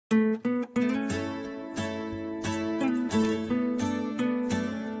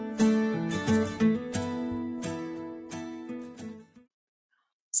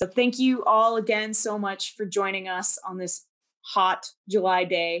So thank you all again so much for joining us on this hot July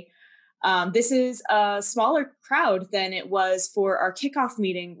day. This is a smaller crowd than it was for our kickoff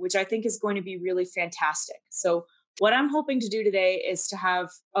meeting, which I think is going to be really fantastic. So what I'm hoping to do today is to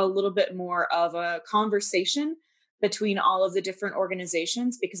have a little bit more of a conversation between all of the different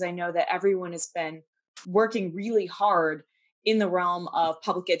organizations, because I know that everyone has been working really hard in the realm of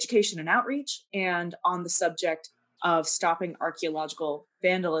public education and outreach and on the subject of stopping archaeological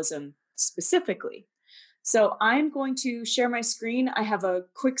vandalism specifically. So I'm going to share my screen. I have a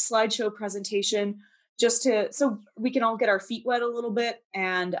quick slideshow presentation so we can all get our feet wet a little bit.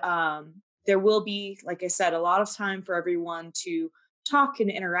 And there will be, like I said, a lot of time for everyone to talk and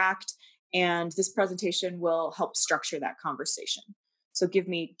interact. And this presentation will help structure that conversation. So give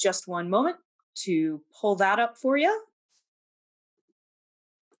me just one moment to pull that up for you.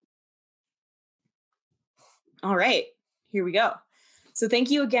 All right, here we go. So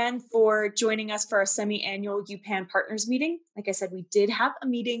thank you again for joining us for our semi-annual UPAN Partners meeting. Like I said, we did have a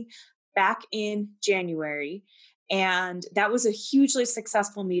meeting back in January, and that was a hugely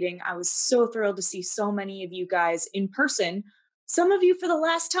successful meeting. I was so thrilled to see so many of you guys in person, some of you for the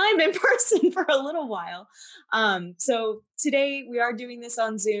last time in person for a little while. So today we are doing this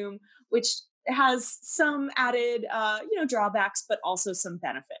on Zoom, which has some added drawbacks, but also some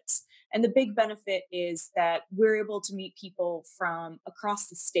benefits. And the big benefit is that we're able to meet people from across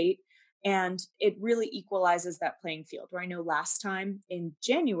the state, and it really equalizes that playing field. Where I know last time in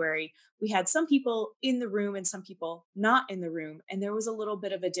January, we had some people in the room and some people not in the room, and there was a little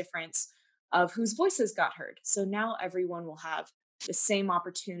bit of a difference of whose voices got heard. So now everyone will have the same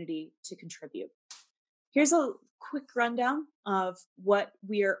opportunity to contribute. Here's a quick rundown of what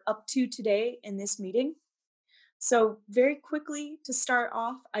we are up to today in this meeting. So very quickly to start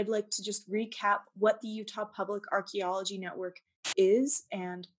off, I'd like to just recap what the Utah Public Archaeology Network is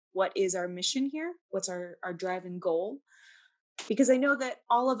and what is our mission here, what's our drive and goal. Because I know that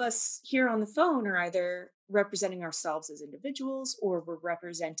all of us here on the phone are either representing ourselves as individuals or we're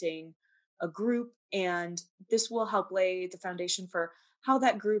representing a group, and this will help lay the foundation for how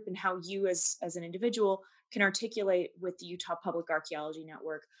that group and how you as an individual can articulate with the Utah Public Archaeology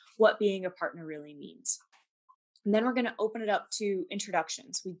Network what being a partner really means. And then we're going to open it up to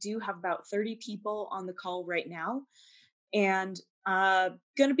introductions. We do have about 30 people on the call right now. And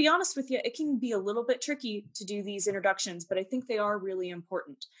going to be honest with you, it can be a little bit tricky to do these introductions, but I think they are really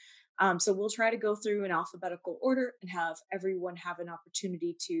important. So we'll try to go through in alphabetical order and have everyone have an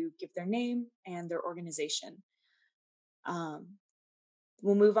opportunity to give their name and their organization.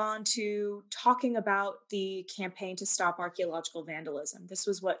 We'll move on to talking about the campaign to stop archaeological vandalism. This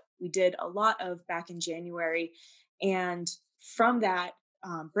was what we did a lot of back in January. And from that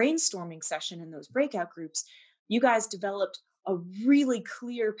brainstorming session and those breakout groups, you guys developed a really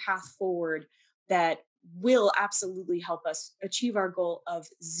clear path forward that will absolutely help us achieve our goal of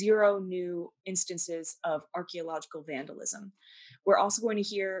 0 new instances of archaeological vandalism. We're also going to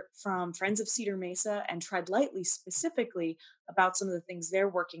hear from Friends of Cedar Mesa and Tread Lightly specifically about some of the things they're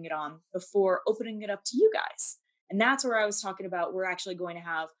working it on before opening it up to you guys. And that's where I was talking about we're actually going to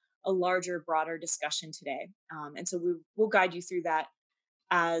have a larger, broader discussion today. And so we'll guide you through that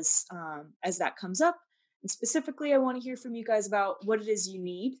as that comes up. And specifically, I want to hear from you guys about what it is you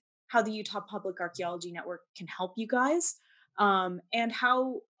need, how the Utah Public Archaeology Network can help you guys, and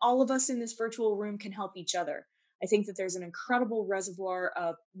how all of us in this virtual room can help each other. I think that there's an incredible reservoir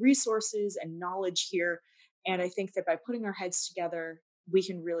of resources and knowledge here. And I think that by putting our heads together, we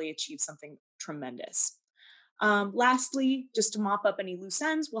can really achieve something tremendous. Lastly, just to mop up any loose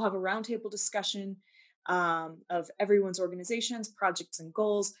ends, we'll have a roundtable discussion of everyone's organizations, projects, and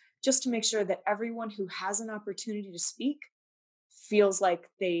goals, just to make sure that everyone who has an opportunity to speak feels like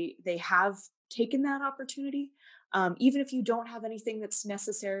they have taken that opportunity. Even if you don't have anything that's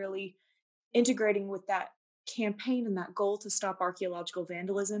necessarily integrating with that campaign and that goal to stop archaeological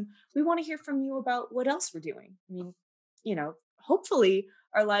vandalism, we want to hear from you about what else we're doing. I mean, hopefully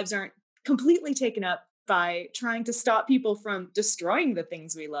our lives aren't completely taken up by trying to stop people from destroying the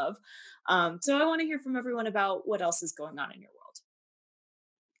things we love. So I want to hear from everyone about what else is going on in your world.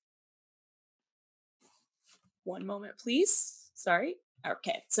 One moment, please. Sorry.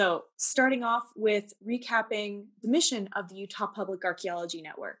 Okay, so starting off with recapping the mission of the Utah Public Archaeology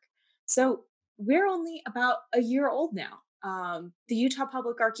Network. So we're only about a year old now. The Utah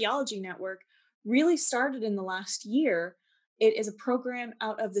Public Archaeology Network really started in the last year. It is a program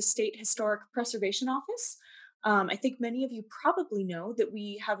out of the State Historic Preservation Office. I think many of you probably know that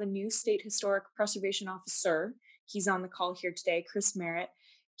we have a new State Historic Preservation Officer. He's on the call here today, Chris Merritt.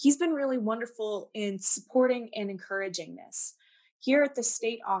 He's been really wonderful in supporting and encouraging this. here at the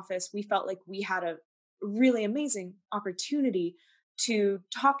state office, we felt like we had a really amazing opportunity to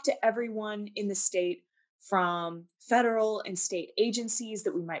talk to everyone in the state, from federal and state agencies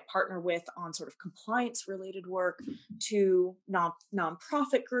that we might partner with on sort of compliance related work, to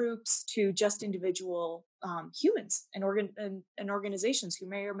nonprofit groups, to just individual humans and organizations who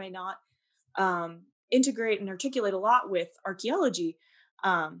may or may not integrate and articulate a lot with archaeology,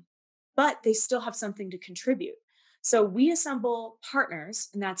 but they still have something to contribute. So we assemble partners,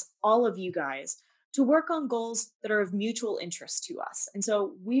 and that's all of you guys, to work on goals that are of mutual interest to us. And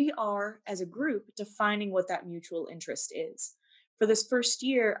so we are, as a group, defining what that mutual interest is. For this first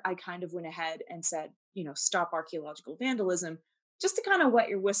year, I kind of went ahead and said, stop archaeological vandalism, just to kind of wet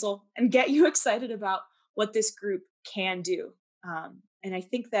your whistle and get you excited about what this group can do. And I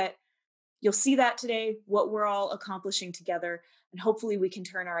think that you'll see that today, what we're all accomplishing together, and hopefully we can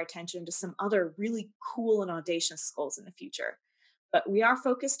turn our attention to some other really cool and audacious goals in the future. But we are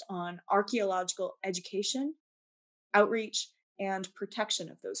focused on archaeological education, outreach, and protection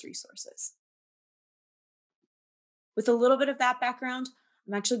of those resources. With a little bit of that background,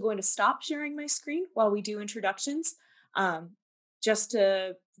 I'm actually going to stop sharing my screen while we do introductions. Just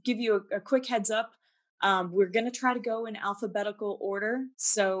to give you a quick heads up, we're going to try to go in alphabetical order.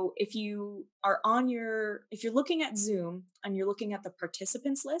 So if you're looking at Zoom and you're looking at the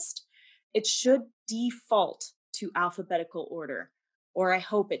participants list, it should default to alphabetical order, or I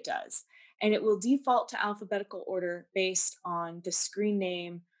hope it does. And it will default to alphabetical order based on the screen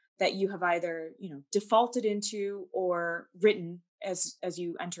name that you have either, defaulted into or written as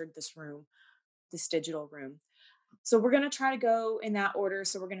you entered this room, this digital room. So we're going to try to go in that order.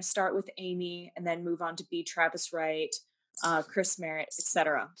 So we're going to start with Amy and then move on to B. Travis Wright, Chris Merritt,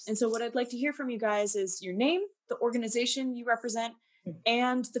 etc. And so what I'd like to hear from you guys is your name, the organization you represent,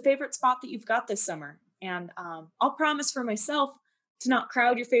 and the favorite spot that you've got this summer. And I'll promise for myself to not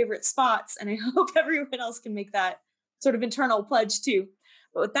crowd your favorite spots. And I hope everyone else can make that sort of internal pledge too.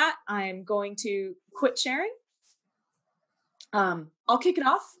 But with that, I'm going to quit sharing. I'll kick it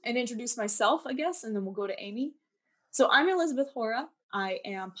off and introduce myself, I guess, and then we'll go to Amy. So I'm Elizabeth Hora. I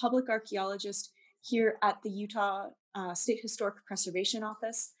am public archaeologist here at the Utah State Historic Preservation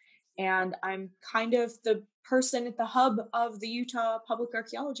Office. And I'm kind of the person at the hub of the Utah Public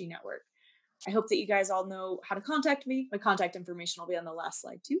Archaeology Network. I hope that you guys all know how to contact me. My contact information will be on the last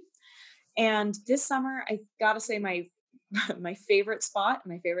slide too. And this summer, I gotta say my favorite spot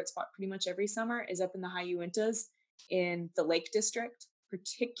pretty much every summer is up in the High Uintas in the Lake District.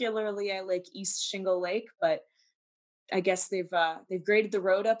 Particularly, I like East Shingle Lake, but I guess they've graded the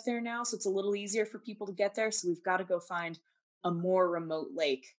road up there now, so it's a little easier for people to get there. So we've got to go find a more remote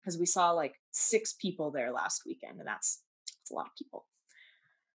lake, because we saw like 6 people there last weekend, and that's a lot of people.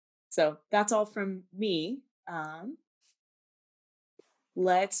 So that's all from me.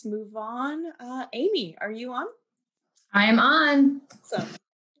 Let's move on. Amy, are you on? I am on. So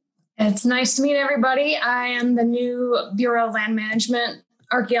it's nice to meet everybody. I am the new Bureau of Land Management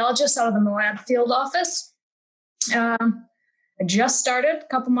archaeologist out of the Moab field office. I just started a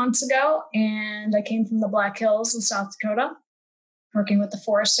couple months ago, and I came from the Black Hills of South Dakota, working with the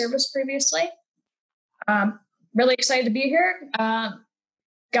Forest Service previously. Really excited to be here.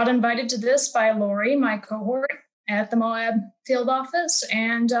 Got invited to this by Lori, my cohort at the Moab field office.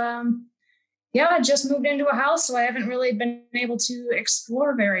 And I just moved into a house, so I haven't really been able to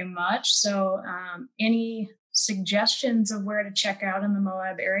explore very much. So any suggestions of where to check out in the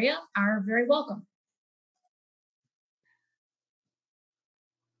Moab area are very welcome.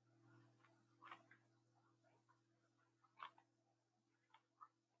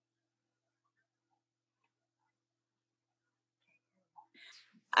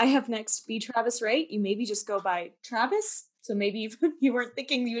 I have next B. Travis Wright. You maybe just go by Travis. So maybe you weren't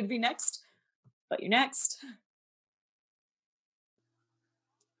thinking you would be next, but you're next.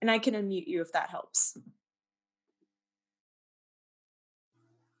 And I can unmute you if that helps.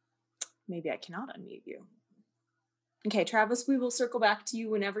 Maybe I cannot unmute you. Okay, Travis, we will circle back to you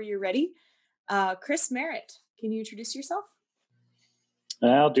whenever you're ready. Chris Merritt, can you introduce yourself?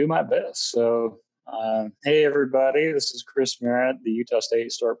 I'll do my best. So, hey, everybody, this is Chris Merritt, the Utah State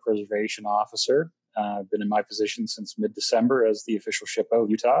Historic Preservation Officer. I've been in my position since mid-December as the official SHPO of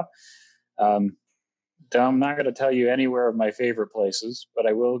Utah. I'm not going to tell you anywhere of my favorite places, but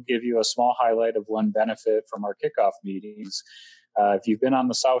I will give you a small highlight of one benefit from our kickoff meetings. If you've been on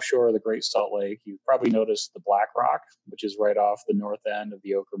the south shore of the Great Salt Lake, you've probably noticed the Black Rock, which is right off the north end of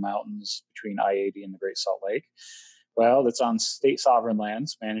the Ochre Mountains between I-80 and the Great Salt Lake. Well, it's on state sovereign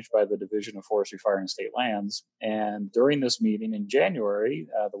lands managed by the Division of Forestry, Fire, and State Lands. And during this meeting in January,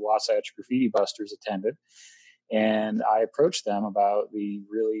 the Wasatch Graffiti Busters attended. And I approached them about the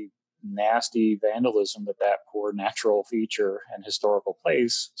really nasty vandalism that poor natural feature and historical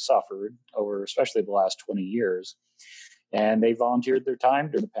place suffered over especially the last 20 years. And they volunteered their time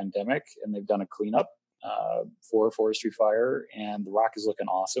during the pandemic, and they've done a cleanup for a forestry fire, and the rock is looking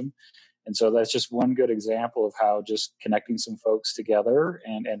awesome. And so that's just one good example of how just connecting some folks together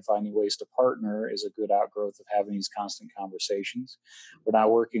and finding ways to partner is a good outgrowth of having these constant conversations. We're now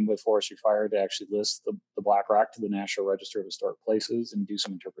working with Forestry Fire to actually list the Black Rock to the National Register of Historic Places and do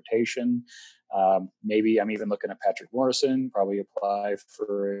some interpretation. Maybe I'm even looking at Patrick Morrison, probably apply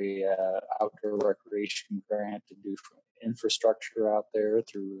for a outdoor recreation grant to do infrastructure out there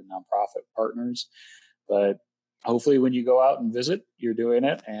through nonprofit partners. But hopefully when you go out and visit, you're doing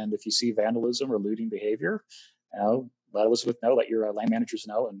it. And if you see vandalism or looting behavior, let Elizabeth know, let your land managers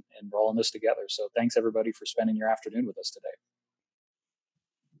know, and we're all in this together. So thanks everybody for spending your afternoon with us today.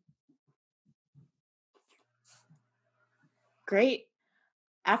 Great.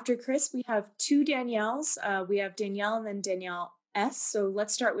 After Chris, we have two Danielles. We have Danielle and then Danielle S. So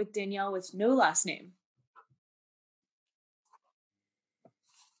let's start with Danielle with no last name.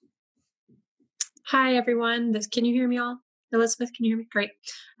 Hi, everyone. Can you hear me all? Elizabeth, can you hear me? Great.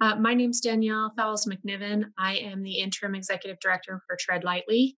 My name's Danielle Fowles-McNiven. I am the Interim Executive Director for Tread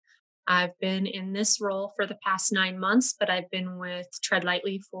Lightly. I've been in this role for the past 9 months, but I've been with Tread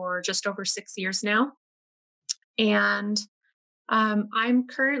Lightly for just over 6 years now. And I'm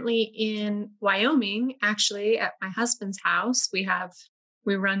currently in Wyoming, actually, at my husband's house.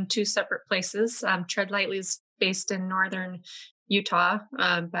 We run two separate places. Tread Lightly is based in northern Utah,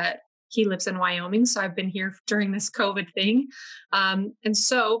 but he lives in Wyoming, so I've been here during this COVID thing. And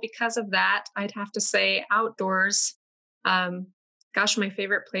so because of that, I'd have to say outdoors, my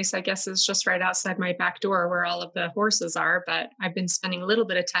favorite place, I guess, is just right outside my back door where all of the horses are. But I've been spending a little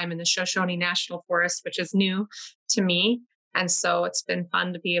bit of time in the Shoshone National Forest, which is new to me. And so it's been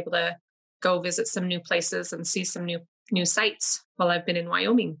fun to be able to go visit some new places and see some new sites while I've been in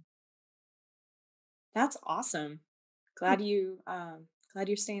Wyoming. That's awesome. Glad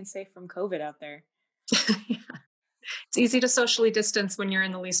you're staying safe from COVID out there. Yeah. It's easy to socially distance when you're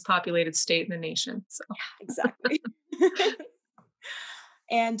in the least populated state in the nation. So. Yeah, exactly.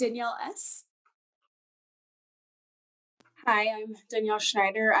 And Danielle S. Hi, I'm Danielle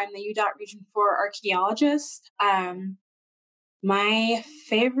Schneider. I'm the UDOT Region 4 archaeologist. My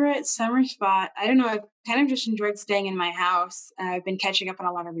favorite summer spot, I don't know, I've kind of just enjoyed staying in my house. I've been catching up on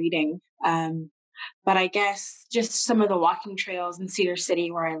a lot of reading. But I guess just some of the walking trails in Cedar City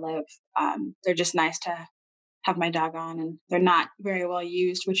where I live, they're just nice to have my dog on, and they're not very well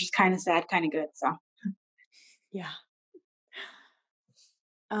used, which is kind of sad, kind of good. So, yeah.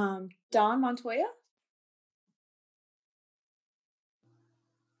 Dawn Montoya.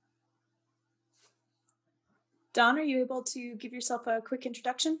 Dawn, are you able to give yourself a quick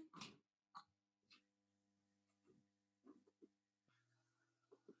introduction?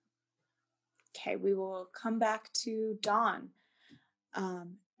 Okay, we will come back to Dawn.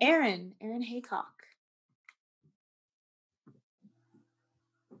 Erin Haycock.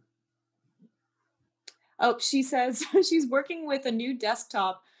 Oh, she says she's working with a new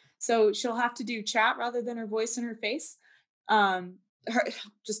desktop, so she'll have to do chat rather than her voice and her face.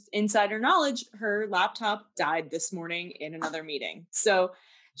 Just insider knowledge, her laptop died this morning in another meeting. So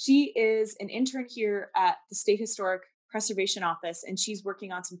she is an intern here at the State Historic Preservation Office, and she's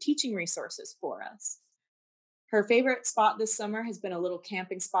working on some teaching resources for us. Her favorite spot this summer has been a little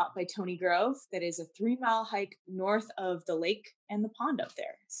camping spot by Tony Grove that is a 3-mile hike north of the lake and the pond up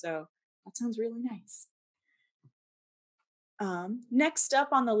there. So that sounds really nice. Next up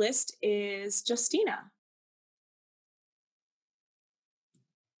on the list is Justina.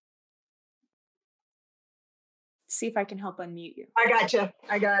 See if I can help unmute you. I gotcha.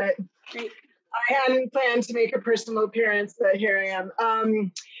 I got it. Great. I hadn't planned to make a personal appearance, but here I am.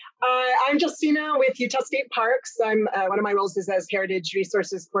 I'm Justina with Utah State Parks. I'm one of my roles is as Heritage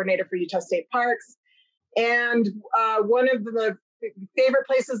Resources Coordinator for Utah State Parks. And one of the favorite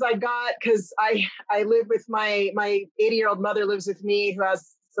places I got, because I live with my 80-year-old mother lives with me who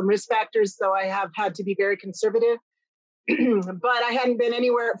has some risk factors, so I have had to be very conservative. But I hadn't been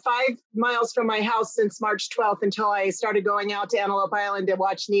anywhere 5 miles from my house since March 12th until I started going out to Antelope Island to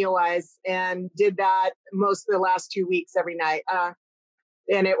watch Neowise, and did that most of the last 2 weeks every night.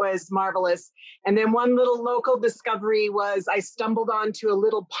 And it was marvelous. And then one little local discovery was I stumbled onto a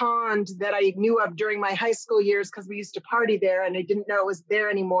little pond that I knew of during my high school years because we used to party there, and I didn't know it was there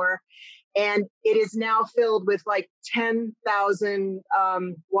anymore. And it is now filled with like 10,000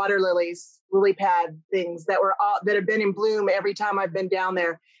 water lilies, lily pad things that have been in bloom every time I've been down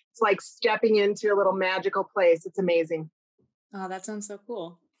there. It's like stepping into a little magical place. It's amazing. Oh, that sounds so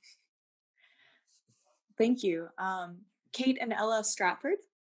cool. Thank you. Kate and Ella Stratford.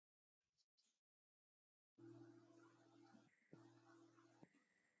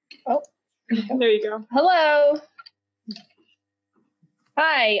 Oh, there you go. Hello.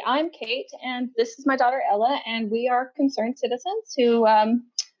 Hi, I'm Kate, and this is my daughter Ella, and we are concerned citizens who,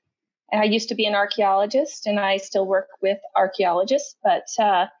 I used to be an archaeologist, and I still work with archaeologists, but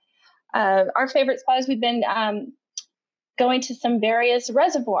our favorite spot is we've been going to some various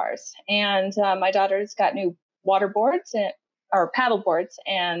reservoirs, and my daughter's got new water boards, or paddle boards,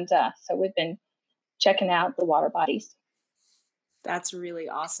 and so we've been checking out the water bodies. That's really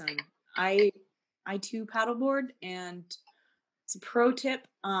awesome. I too paddleboard, and it's a pro tip.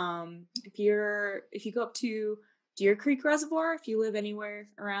 If you go up to Deer Creek Reservoir, if you live anywhere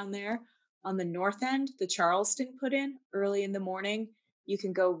around there, on the north end, the Charleston put in early in the morning, you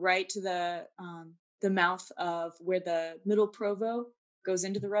can go right to the mouth of where the Middle Provo goes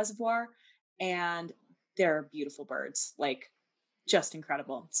into the reservoir, and there are beautiful birds, like just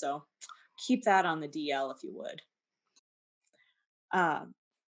incredible. So keep that on the DL if you would.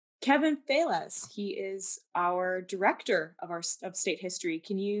 Kevin Fales, he is our director of state history.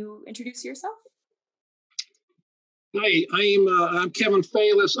 Can you introduce yourself? Hi, I'm Kevin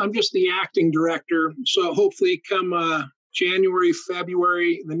Fales. I'm just the acting director. So hopefully come January,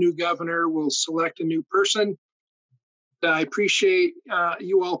 February, the new governor will select a new person. I appreciate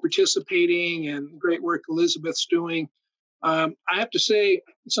you all participating and great work Elizabeth's doing. I have to say,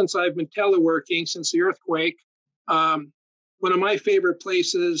 since I've been teleworking since the earthquake, one of my favorite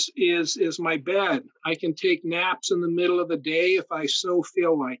places is my bed. I can take naps in the middle of the day if I so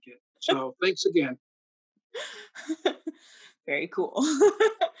feel like it. So thanks again. Very cool.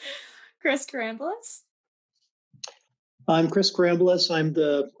 Chris Karambulis. I'm Chris Karambulis. I'm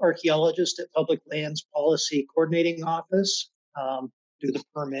the archaeologist at Public Lands Policy Coordinating Office. Do the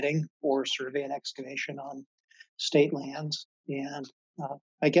permitting for survey and excavation on state lands. And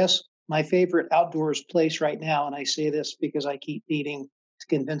I guess my favorite outdoors place right now, and I say this because I keep needing to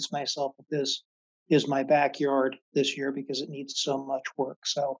convince myself that this is my backyard this year because it needs so much work.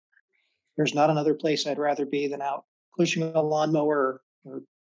 So there's not another place I'd rather be than out pushing a lawnmower or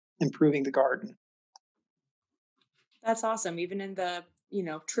improving the garden. That's awesome. Even in the,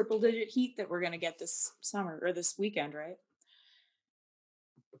 triple digit heat that we're going to get this summer or this weekend, right?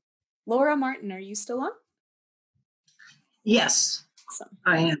 Laura Martin, are you still on? Yes, Awesome.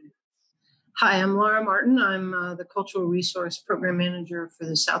 I am. Hi, I'm Laura Martin. I'm the Cultural Resource Program Manager for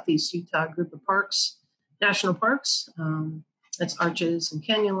the Southeast Utah Group of Parks, National Parks. That's Arches and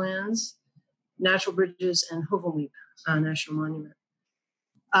Canyonlands, Natural Bridges, and Hovelweep National Monument.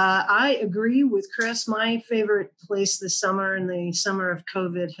 I agree with Chris. My favorite place this summer, in the summer of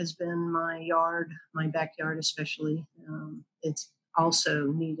COVID, has been my yard, my backyard especially. It's also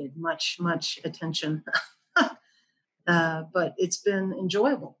needed much attention. But it's been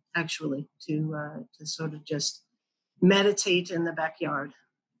enjoyable, actually, to sort of just meditate in the backyard.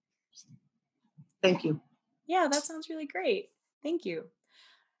 Thank you. Yeah, that sounds really great. Thank you.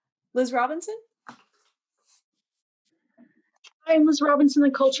 Liz Robinson? I'm Liz Robinson,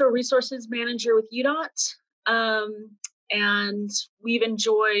 the Cultural Resources Manager with UDOT. And we've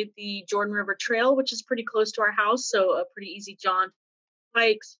enjoyed the Jordan River Trail, which is pretty close to our house, so a pretty easy jaunt,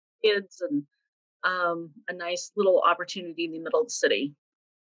 hikes, kids, and a nice little opportunity in the middle of the city.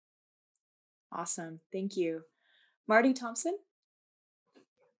 Awesome. Thank you. Marty Thompson?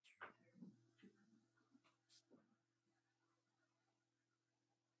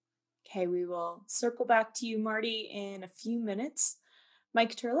 Okay, we will circle back to you, Marty, in a few minutes.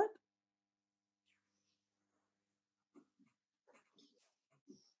 Mike Turlip?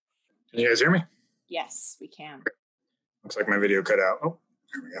 Can you guys hear me? Yes, we can. Looks like my video cut out. Oh,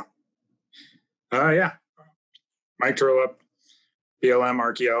 there we go. Yeah. Mike Turlip, BLM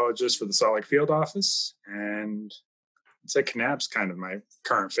archaeologist for the Salt Lake Field Office. And I'd say Kanab's kind of my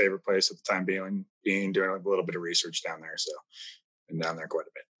current favorite place at the time being doing a little bit of research down there. So been down there quite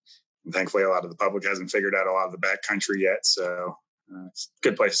a bit. And thankfully, a lot of the public hasn't figured out a lot of the backcountry yet. So it's a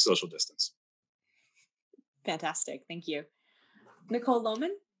good place to social distance. Fantastic. Thank you. Nicole Lohman?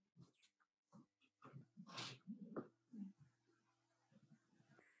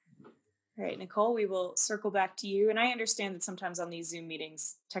 All right, Nicole, we will circle back to you. And I understand that sometimes on these Zoom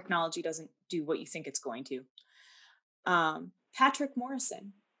meetings, technology doesn't do what you think it's going to. Patrick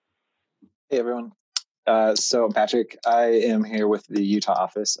Morrison. Hey, everyone. So Patrick, I am here with the Utah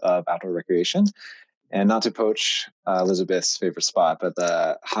Office of Outdoor Recreation. And not to poach Elizabeth's favorite spot, but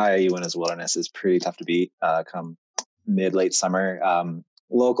the high Uintas Wilderness is pretty tough to beat come mid-late summer.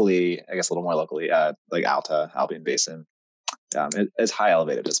 locally, I guess a little more locally, like Albion Basin, as high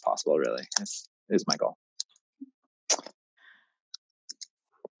elevated as possible, really, is my goal.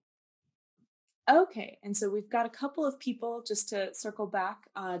 Okay, and so we've got a couple of people, just to circle back.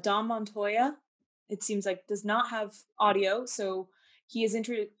 Don Montoya, it seems like, does not have audio, so he has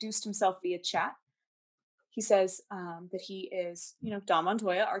introduced himself via chat. He says that he is, Don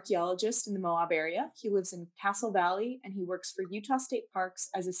Montoya, archaeologist in the Moab area. He lives in Castle Valley, and he works for Utah State Parks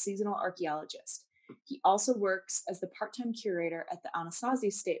as a seasonal archaeologist. He also works as the part-time curator at the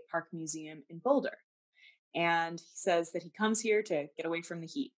Anasazi State Park Museum in Boulder. And he says that he comes here to get away from the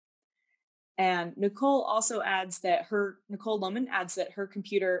heat. And Nicole Lohman adds that her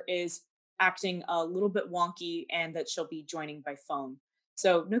computer is acting a little bit wonky and that she'll be joining by phone.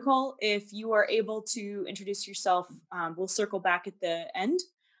 So Nicole, if you are able to introduce yourself, we'll circle back at the end.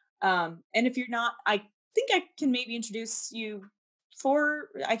 And if you're not, I think I can maybe introduce you to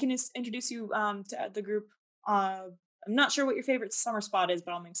the group. I'm not sure what your favorite summer spot is,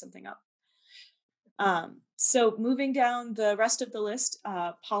 but I'll make something up. So moving down the rest of the list,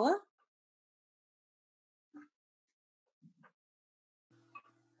 Paula.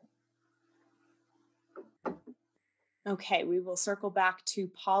 Okay, we will circle back to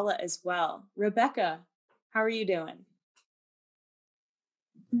Paula as well. Rebecca, how are you doing?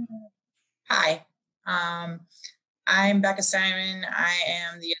 Hi, I'm Becca Simon. I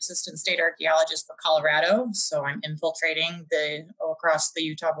am the Assistant State Archaeologist for Colorado, so I'm infiltrating across the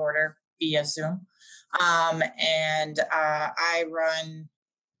Utah border via Zoom. And I run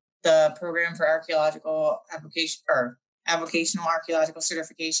the program for avocational archaeological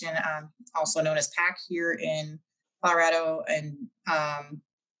certification, also known as PAC here in Colorado, and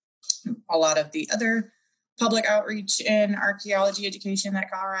a lot of the other public outreach and archaeology education that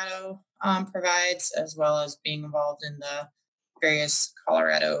Colorado provides, as well as being involved in the various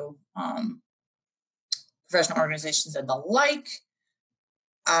Colorado professional organizations and the like.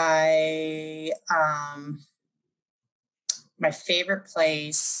 My favorite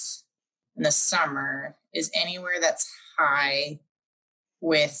place in the summer is anywhere that's high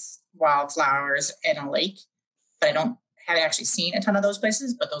with wildflowers and a lake. But I haven't actually seen a ton of those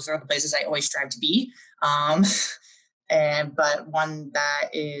places, but those are the places I always strive to be. But one that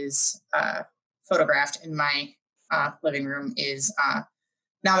is photographed in my living room is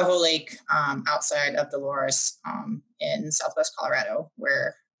Navajo Lake outside of Dolores in Southwest Colorado,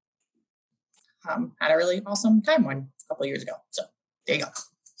 where had a really awesome time a couple of years ago. So there you go.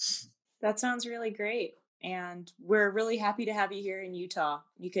 That sounds really great. And we're really happy to have you here in Utah.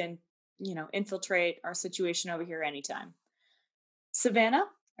 You can infiltrate our situation over here anytime. Savannah,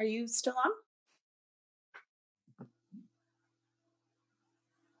 are you still on?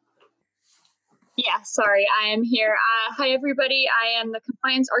 Yeah, sorry, I am here. Hi, everybody. I am the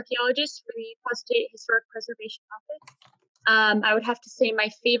compliance archaeologist for the Utah State Historic Preservation Office. I would have to say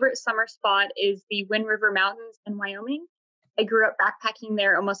my favorite summer spot is the Wind River Mountains in Wyoming. I grew up backpacking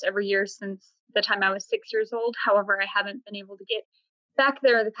there almost every year since the time I was 6 years old. However, I haven't been able to get back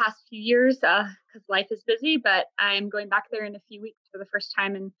there the past few years because life is busy, but I'm going back there in a few weeks for the first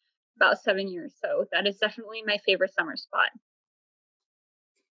time in about 7 years. So that is definitely my favorite summer spot.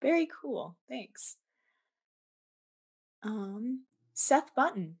 Very cool. Thanks. Seth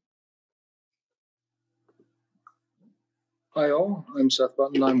Button. Hi all, I'm Seth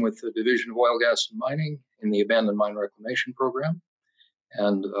Button. I'm with the Division of Oil, Gas, and Mining in the Abandoned Mine Reclamation Program,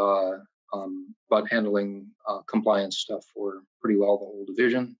 and but handling compliance stuff for pretty well the whole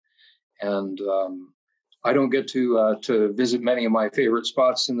division. And I don't get to visit many of my favorite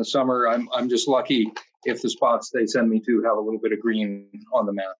spots in the summer. I'm just lucky if the spots they send me to have a little bit of green on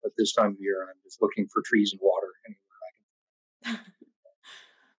the map. At this time of year, I'm just looking for trees and water anywhere I can.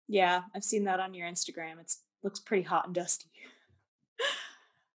 Yeah, I've seen that on your Instagram. It looks pretty hot and dusty.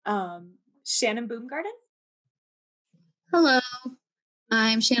 Shannon Boomgarden. Hello,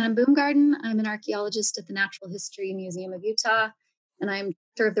 I'm Shannon Boomgarden. I'm an archaeologist at the Natural History Museum of Utah, and I'm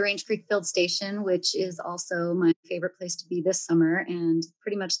director of the Range Creek Field Station, which is also my favorite place to be this summer and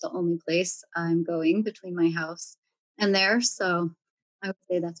pretty much the only place I'm going between my house and there. So I would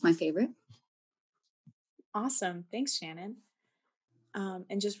say that's my favorite. Awesome. Thanks, Shannon.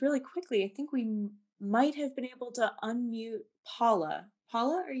 And just really quickly, I think we might have been able to unmute Paula.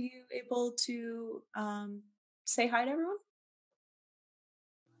 Paula, are you able to say hi to everyone?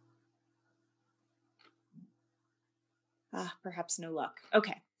 Perhaps no luck.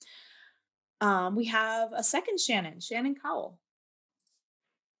 Okay. We have a second Shannon Cowell.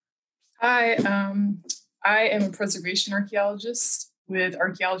 Hi, I am a preservation archaeologist with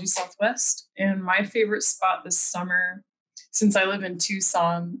Archaeology Southwest, and my favorite spot this summer since I live in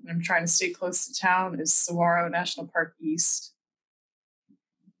Tucson and I'm trying to stay close to town, is Saguaro National Park East.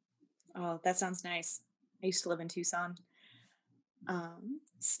 Oh, that sounds nice. I used to live in Tucson.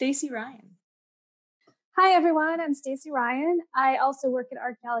 Stacy Ryan. Hi, everyone. I'm Stacy Ryan. I also work at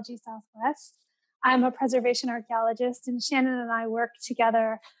Archaeology Southwest. I'm a preservation archaeologist, and Shannon and I work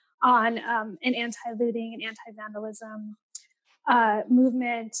together on an anti-looting and anti-vandalism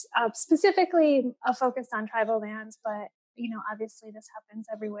movement, specifically focused on tribal lands, but obviously this happens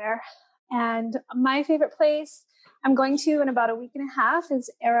everywhere. And my favorite place I'm going to in about a week and a half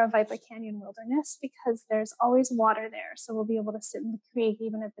is Vipa Canyon Wilderness, because there's always water there. So we'll be able to sit in the creek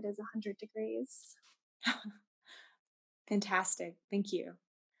even if it is 100 degrees. Fantastic. Thank you.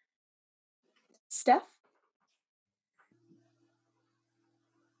 Steph?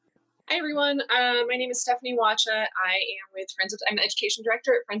 Hi, everyone. My name is Stephanie Wacha. I am with I'm the education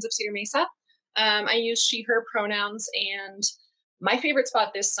director at Friends of Cedar Mesa. I use she, her pronouns, and my favorite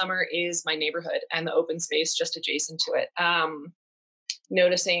spot this summer is my neighborhood and the open space just adjacent to it.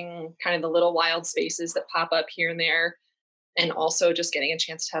 Noticing kind of the little wild spaces that pop up here and there, and also just getting a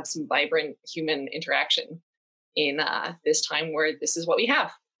chance to have some vibrant human interaction in this time where this is what we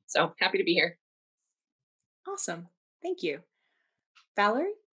have. So happy to be here. Awesome. Thank you.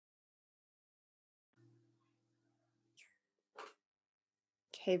 Valerie?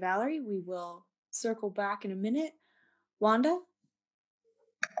 Okay, Valerie, we will circle back in a minute. Wanda?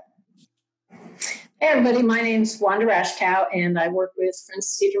 Hey, everybody. My name's Wanda Rashkow, and I work with Friends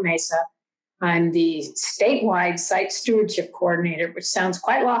of Cedar Mesa. I'm the statewide site stewardship coordinator, which sounds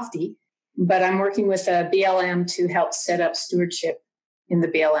quite lofty, but I'm working with a BLM to help set up stewardship in the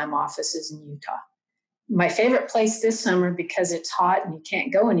BLM offices in Utah. My favorite place this summer, because it's hot and you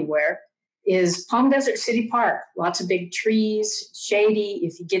can't go anywhere, is Palm Desert City Park. Lots of big trees, shady.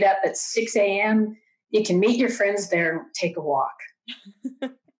 If you get up at 6 a.m., you can meet your friends there and take a walk.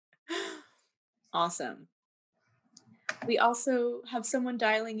 Awesome. We also have someone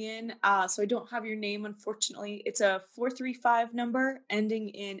dialing in, so I don't have your name, unfortunately. It's a 435 number ending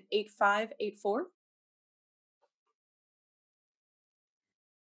in 8584.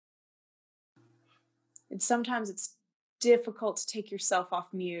 And sometimes it's difficult to take yourself off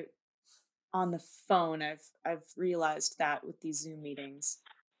mute on the phone. I've realized that with these Zoom meetings.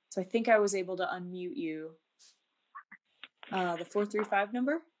 So I think I was able to unmute you. The 435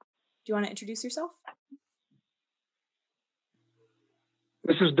 number. Do you want to introduce yourself?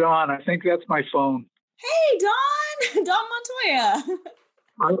 This is Don. I think that's my phone. Hey, Don! Don Montoya.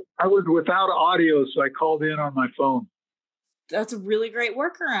 I was without audio, so I called in on my phone. That's a really great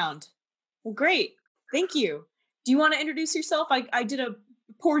workaround. Well, great. Thank you. Do you want to introduce yourself? I did a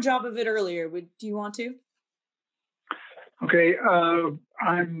poor job of it earlier. Do you want to? Okay.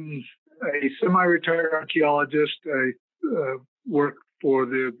 I'm a semi-retired archaeologist. I work for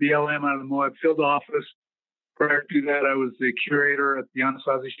the BLM out of the Moab Field Office. Prior to that, I was the curator at the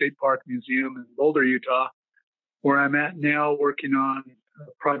Anasazi State Park Museum in Boulder, Utah, where I'm at now working on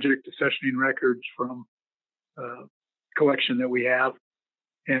a project accessioning records from a collection that we have.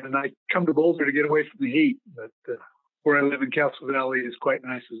 And I come to Boulder to get away from the heat, but where I live in Castle Valley is quite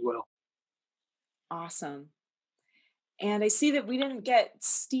nice as well. Awesome. And I see that we didn't get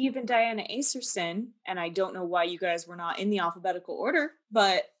Steve and Diana Acerson, and I don't know why you guys were not in the alphabetical order,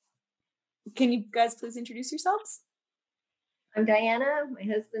 but can you guys please introduce yourselves? I'm Diana, my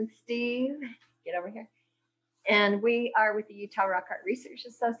husband's Steve. Get over here. And we are with the Utah Rock Art Research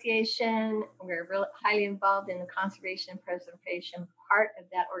Association. We're really highly involved in the conservation and preservation part of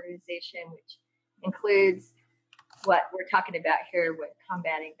that organization, which includes what we're talking about here with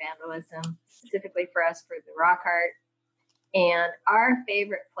combating vandalism, specifically for us for the rock art. And our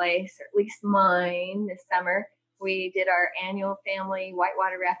favorite place, or at least mine this summer, we did our annual family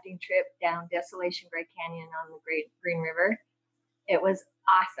whitewater rafting trip down Desolation Gray Canyon on the Great Green River. It was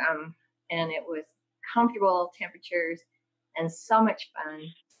awesome, and it was comfortable temperatures and so much fun.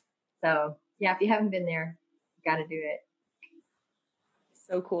 So yeah, if you haven't been there, you got to do it.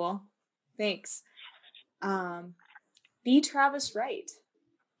 So cool. Thanks. B. Travis Wright.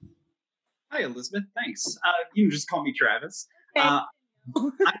 Hi, Elizabeth. Thanks. You can just call me Travis. I'm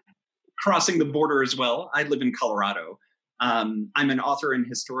crossing the border as well. I live in Colorado. I'm an author and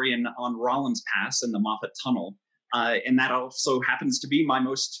historian on Rollins Pass and the Moffat Tunnel. And that also happens to be my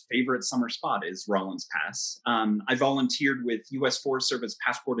most favorite summer spot is Rollins Pass. I volunteered with U.S. Forest Service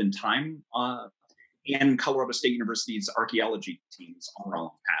Passport in Time and Colorado State University's archaeology teams on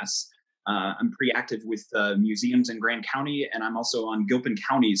Rollins Pass. I'm pretty active with museums in Grand County, and I'm also on Gilpin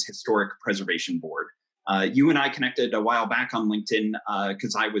County's Historic Preservation Board. You and I connected a while back on LinkedIn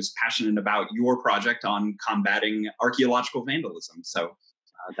because I was passionate about your project on combating archaeological vandalism. So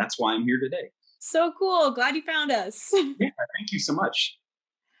that's why I'm here today. So cool. Glad you found us. Yeah, thank you so much.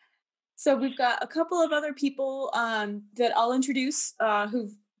 So we've got a couple of other people that I'll introduce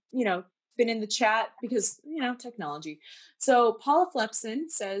who've, been in the chat because, technology. So Paula Flepson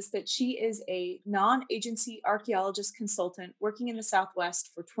says that she is a non-agency archaeologist consultant working in the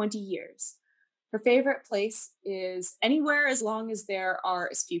Southwest for 20 years. Her favorite place is anywhere as long as there are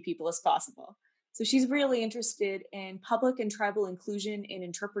as few people as possible. So she's really interested in public and tribal inclusion in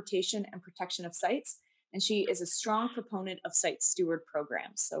interpretation and protection of sites. And she is a strong proponent of site steward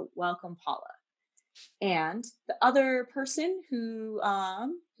programs. So welcome, Paula. And the other person who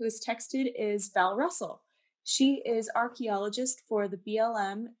has texted is Val Russell. She is archaeologist for the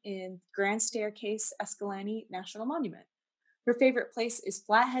BLM in Grand Staircase Escalante National Monument. Her favorite place is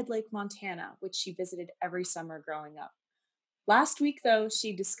Flathead Lake, Montana, which she visited every summer growing up. Last week, though,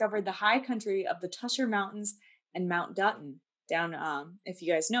 she discovered the high country of the Tusher Mountains and Mount Dutton down, if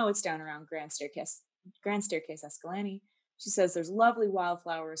you guys know, it's down around Grand Staircase Escalante. She says there's lovely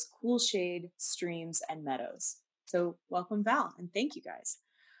wildflowers, cool shade, streams, and meadows. So welcome, Val, and thank you guys.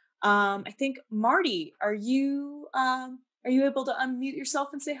 I think Marty, are you able to unmute yourself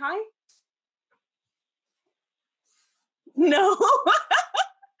and say hi? No.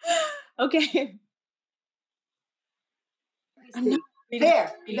 Okay.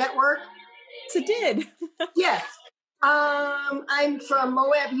 There, did that work? Yes, it did. Yes. I'm from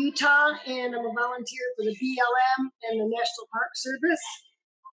Moab, Utah, and I'm a volunteer for the BLM and the National Park Service.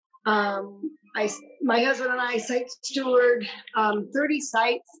 My husband and I site steward 30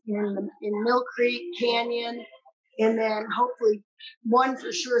 sites in Mill Creek Canyon, and then hopefully one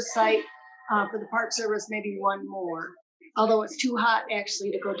for sure site for the Park Service, maybe one more. Although it's too hot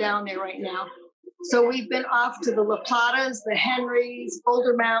actually to go down there right now. So we've been off to the La Platas, the Henrys,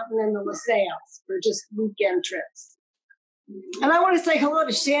 Boulder Mountain, and the LaSalles for just weekend trips. And I want to say hello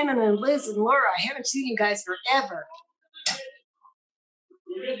to Shannon and Liz and Laura. I haven't seen you guys forever.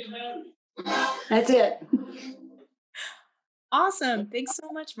 That's it. Awesome. Thanks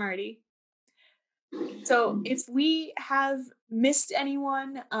so much, Marty. So if we have missed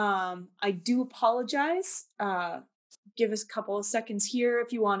anyone, I do apologize. Give us a couple of seconds here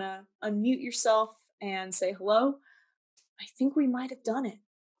if you want to unmute yourself and say hello. I think we might have done it.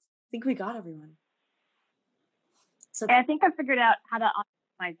 I think we got everyone. So I think I figured out how to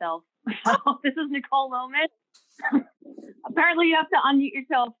unmute myself. So this is Nicole Lohman. Apparently you have to unmute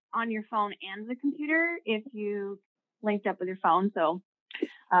yourself on your phone and the computer if you linked up with your phone. So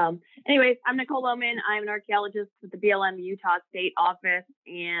anyways, I'm Nicole Lohman. I'm an archaeologist with the BLM Utah State Office,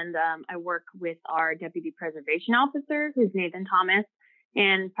 and I work with our Deputy Preservation Officer, who's Nathan Thomas.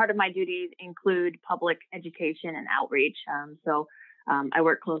 And part of my duties include public education and outreach. So I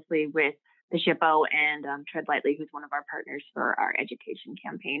work closely with the SHPO and Tread Lightly, who's one of our partners for our education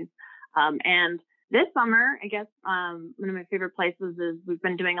campaigns. And this summer, I guess one of my favorite places is we've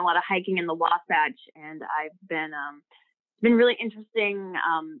been doing a lot of hiking in the Wasatch, and I've been it's been really interesting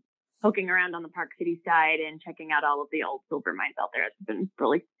poking around on the Park City side and checking out all of the old silver mines out there. It's been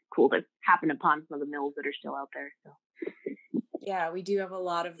really cool to happen upon some of the mills that are still out there. So yeah, we do have a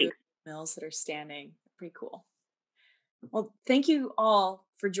lot of mills that are standing. Pretty cool. Well, thank you all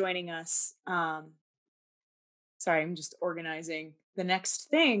for joining us. Sorry, I'm just organizing the next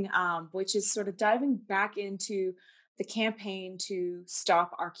thing, which is sort of diving back into the campaign to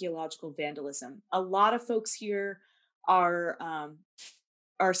stop archaeological vandalism. A lot of folks here are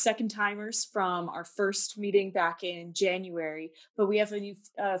second timers from our first meeting back in January, but we have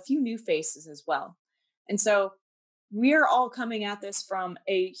a few new faces as well. And so we're all coming at this from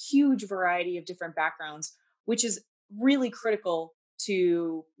a huge variety of different backgrounds, which is really critical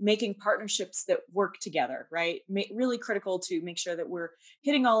to making partnerships that work together, right? Really critical to make sure that we're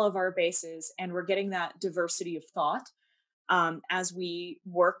hitting all of our bases and we're getting that diversity of thought as we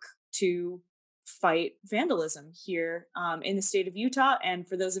work to fight vandalism here in the state of Utah. And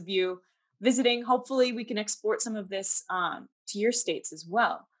for those of you visiting, hopefully we can export some of this to your states as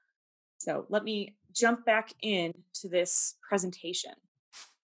well. So let me jump back into this presentation.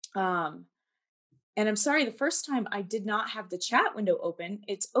 And I'm sorry, the first time I did not have the chat window open.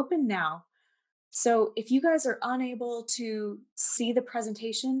 It's open now. So if you guys are unable to see the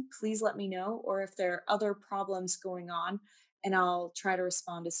presentation, please let me know, or if there are other problems going on, and I'll try to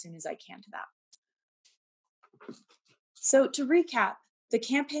respond as soon as I can to that. So to recap, the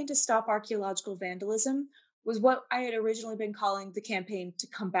campaign to stop archaeological vandalism was what I had originally been calling the campaign to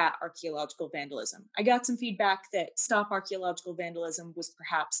combat archaeological vandalism. I got some feedback that stop archaeological vandalism was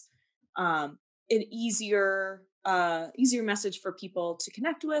perhaps an easier message for people to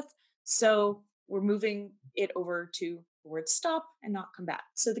connect with. So we're moving it over to the word stop and not combat.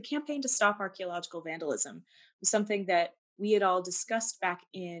 So the campaign to stop archaeological vandalism was something that we had all discussed back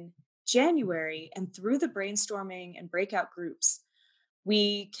in January, and through the brainstorming and breakout groups,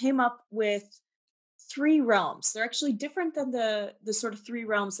 we came up with 3 realms. They're actually different than the sort of 3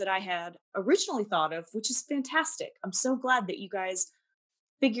 realms that I had originally thought of, which is fantastic. I'm so glad that you guys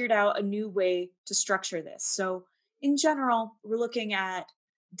figured out a new way to structure this. So in general, we're looking at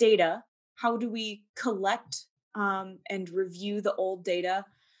data. How do we collect and review the old data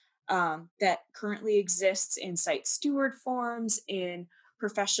that currently exists in site steward forms, in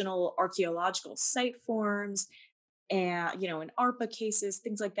professional archaeological site forms, and in ARPA cases,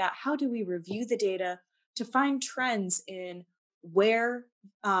 things like that? How do we review the data to find trends in where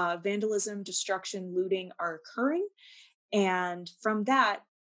vandalism, destruction, looting are occurring, and from that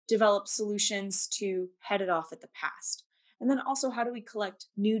develop solutions to head it off at the past? And then also, how do we collect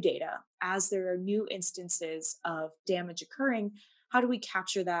new data as there are new instances of damage occurring? How do we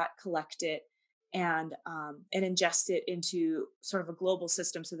capture that, collect it, and ingest it into sort of a global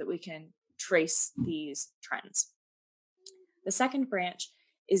system so that we can trace these trends? The second branch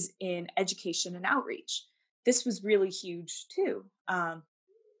is in education and outreach. This was really huge too.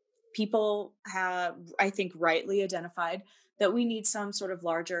 People have, I think, rightly identified that we need some sort of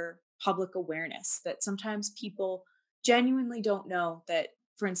larger public awareness, that sometimes people genuinely don't know that,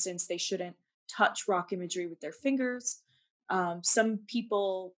 for instance, they shouldn't touch rock imagery with their fingers. Some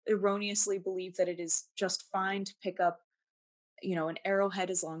people erroneously believe that it is just fine to pick up an arrowhead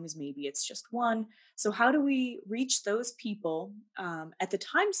as long as maybe it's just one. So how do we reach those people at the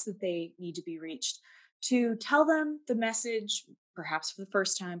times that they need to be reached, to tell them the message, perhaps for the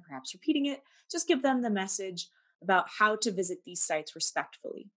first time, perhaps repeating it, just give them the message about how to visit these sites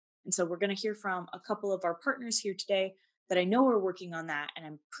respectfully? And so we're going to hear from a couple of our partners here today that I know are working on that, and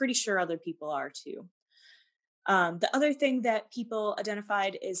I'm pretty sure other people are too. The other thing that people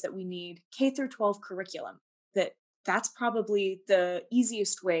identified is that we need K through 12 curriculum. That's probably the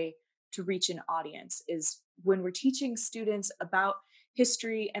easiest way to reach an audience, is when we're teaching students about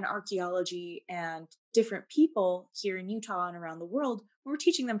history and archaeology and different people here in Utah and around the world. When we're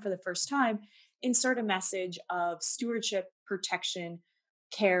teaching them for the first time, insert a message of stewardship, protection,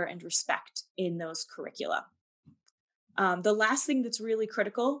 care, and respect in those curricula. The last thing that's really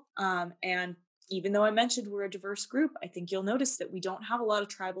critical, and even though I mentioned we're a diverse group, I think you'll notice that we don't have a lot of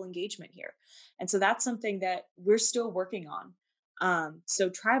tribal engagement here. And so that's something that we're still working on. So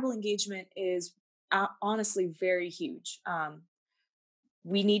tribal engagement is honestly very huge.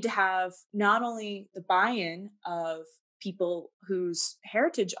 We need to have not only the buy-in of people whose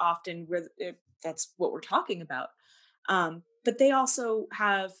heritage often, that's what we're talking about, but they also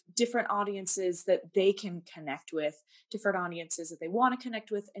have different audiences that they can connect with, different audiences that they want to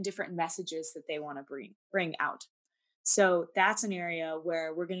connect with, and different messages that they want to bring out. So that's an area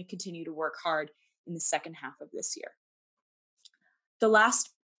where we're going to continue to work hard in the second half of this year. The last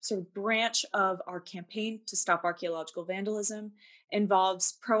sort of branch of our campaign to stop archaeological vandalism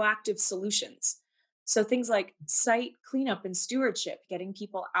involves proactive solutions. So things like site cleanup and stewardship, getting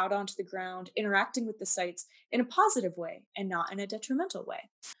people out onto the ground, interacting with the sites in a positive way and not in a detrimental way.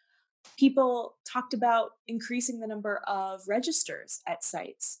 People talked about increasing the number of registers at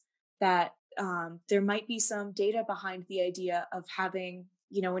sites, that there might be some data behind the idea of having,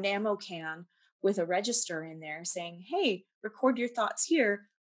 an ammo can with a register in there saying, hey, record your thoughts here.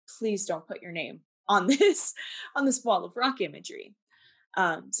 Please don't put your name on this wall of rock imagery.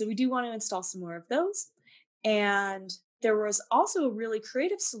 So we do want to install some more of those. And there was also a really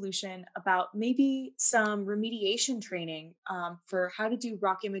creative solution about maybe some remediation training for how to do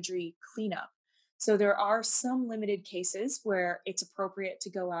rock imagery cleanup. So there are some limited cases where it's appropriate to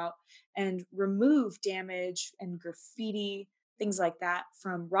go out and remove damage and graffiti, things like that,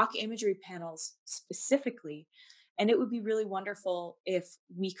 from rock imagery panels specifically. And it would be really wonderful if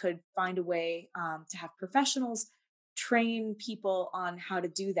we could find a way to have professionals train people on how to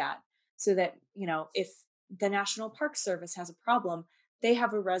do that, so that, if the National Park Service has a problem, they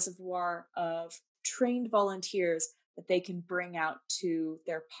have a reservoir of trained volunteers that they can bring out to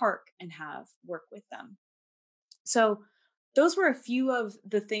their park and have work with them. So those were a few of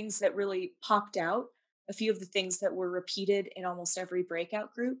the things that really popped out, a few of the things that were repeated in almost every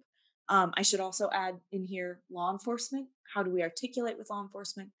breakout group. I should also add in here law enforcement. How do we articulate with law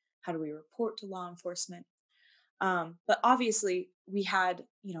enforcement? How do we report to law enforcement? But obviously we had,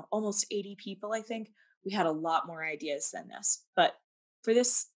 almost 80 people, I think. We had a lot more ideas than this. But for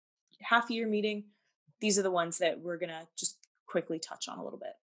this half-year meeting, these are the ones that we're going to just quickly touch on a little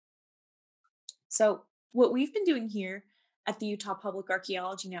bit. So what we've been doing here at the Utah Public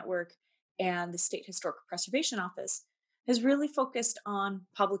Archaeology Network and the State Historic Preservation Office has really focused on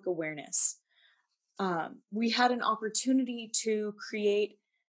public awareness. We had an opportunity to create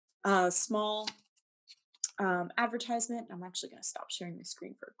a small advertisement. I'm actually going to stop sharing my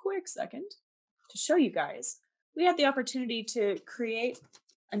screen for a quick second to show you guys. We had the opportunity to create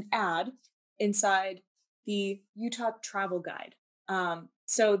an ad inside the Utah Travel Guide.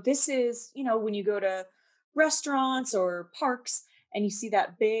 So this is, you know, when you go to restaurants or parks and you see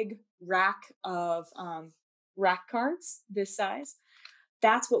that big rack of rack cards this size,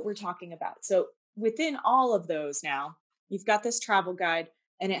 that's what we're talking about. So within all of those now, you've got this travel guide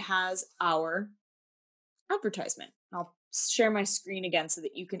and it has our advertisement. I'll share my screen again so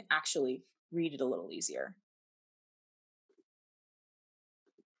that you can actually read it a little easier.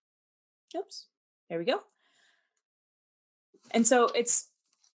 Oops, there we go. And so it's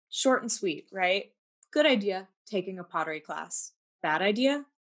short and sweet, right? Good idea, taking a pottery class. Bad idea,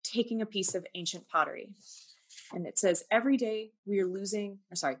 taking a piece of ancient pottery. And it says, every day we're losing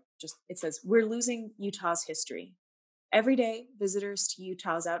Utah's history. Every day, visitors to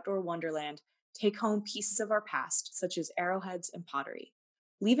Utah's outdoor wonderland take home pieces of our past, such as arrowheads and pottery.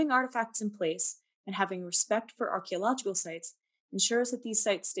 Leaving artifacts in place and having respect for archaeological sites ensures that these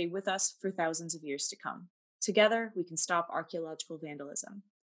sites stay with us for thousands of years to come. Together, we can stop archaeological vandalism.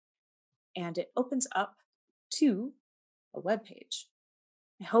 And it opens up to a web page.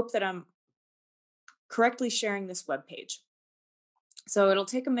 I hope that I'm correctly sharing this web page. So it'll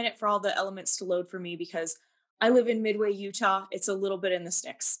take a minute for all the elements to load for me because I live in Midway, Utah. It's a little bit in the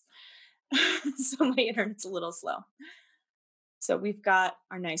sticks. So my internet's a little slow. So we've got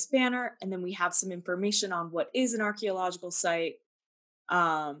our nice banner, and then we have some information on what is an archaeological site.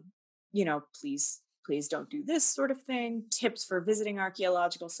 You know, please don't do this sort of thing, tips for visiting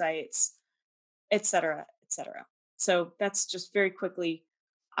archaeological sites, etc., etc. So that's just very quickly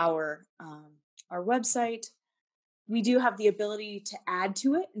our website. We do have the ability to add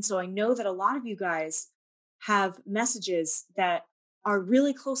to it. And so I know that a lot of you guys have messages that are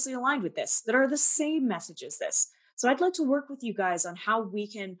really closely aligned with this, that are the same message as this. So I'd like to work with you guys on how we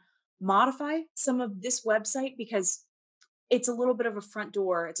can modify some of this website, because it's a little bit of a front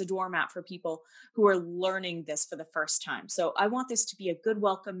door. It's a doormat for people who are learning this for the first time. So I want this to be a good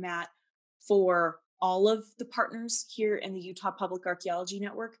welcome mat for all of the partners here in the Utah Public Archaeology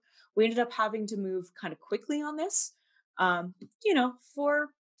Network. We ended up having to move kind of quickly on this, you know, for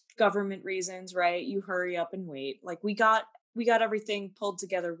government reasons, right? You hurry up and wait. Like we got everything pulled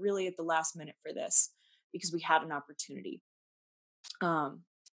together really at the last minute for this because we had an opportunity.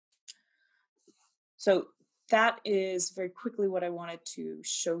 So that is very quickly what I wanted to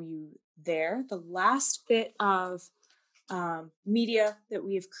show you there. The last bit of media that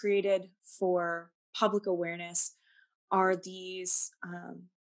we have created for public awareness are these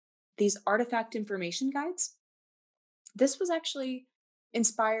artifact information guides. This was actually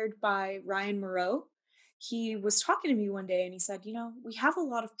inspired by Ryan Moreau. He was talking to me one day and he said, you know, we have a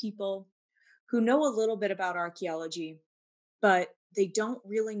lot of people who know a little bit about archaeology, but they don't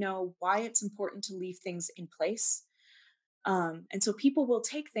really know why it's important to leave things in place. And so people will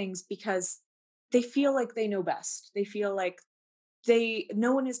take things because they feel like they know best. They feel like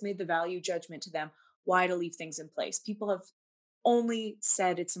no one has made the value judgment to them why to leave things in place. People have only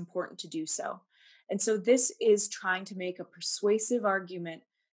said it's important to do so. And so this is trying to make a persuasive argument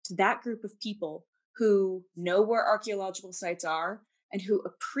to that group of people who know where archaeological sites are and who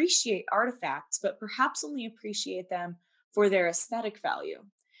appreciate artifacts, but perhaps only appreciate them for their aesthetic value.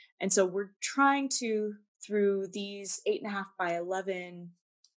 And so we're trying to, through these 8.5 by 11,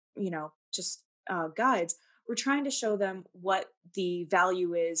 guides, we're trying to show them what the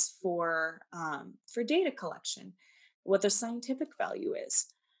value is for data collection, what the scientific value is.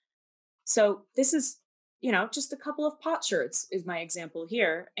 So this is, just a couple of potsherds is my example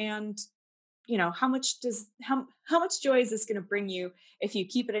here. And, how much joy is this going to bring you if you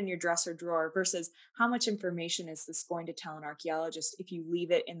keep it in your dresser drawer versus how much information is this going to tell an archaeologist if you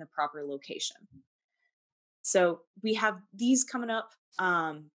leave it in the proper location? So we have these coming up.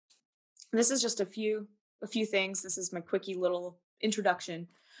 This is just a few things. This is my quickie little introduction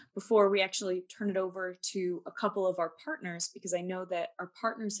before we actually turn it over to a couple of our partners, because I know that our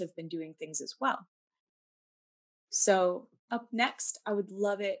partners have been doing things as well. So up next, I would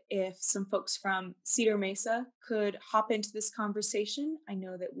love it if some folks from Cedar Mesa could hop into this conversation. I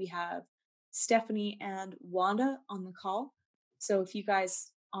know that we have Stephanie and Wanda on the call. So if you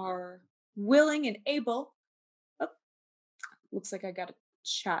guys are willing and able, looks like I got a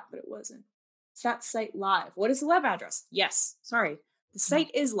chat, but it wasn't. Is that site live? What is the web address? Yes, sorry. The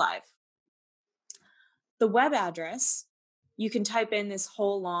site is live. the web address, you can type in this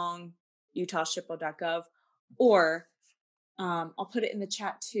whole long utahshippo.gov, or I'll put it in the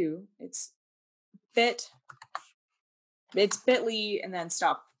chat too. It's bit.ly and then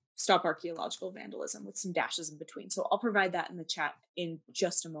stop archaeological vandalism with some dashes in between. So I'll provide that in the chat in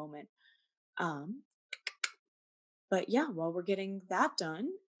just a moment. But yeah, while we're getting that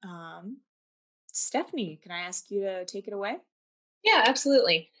done, Stephanie, can I ask you to take it away? Yeah,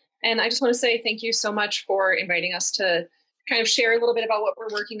 absolutely. And I just want to say thank you so much for inviting us to kind of share a little bit about what we're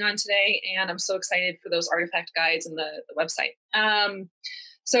working on today. And I'm so excited for those artifact guides and the website.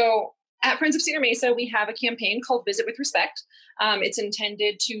 So at Friends of Cedar Mesa, we have a campaign called Visit with Respect. It's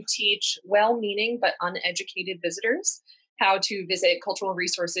intended to teach well-meaning but uneducated visitors how to visit cultural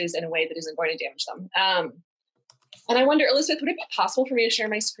resources in a way that isn't going to damage them. And I wonder, Elizabeth, would it be possible for me to share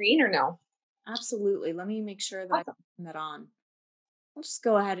my screen or no? Absolutely. Let me make sure that I turn that on. I'll just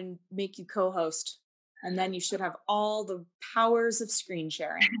go ahead and make you co-host, and then you should have all the powers of screen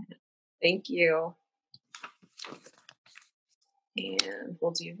sharing. Thank you. And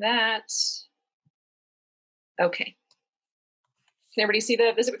we'll do that. Okay. Can everybody see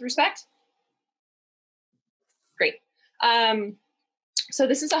the Visit with Respect? Great. So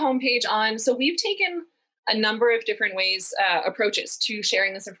this is a homepage so we've taken a number of different approaches to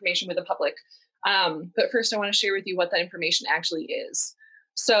sharing this information with the public. But first I want to share with you what that information actually is.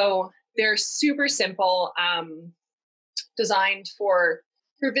 So they're super simple, designed for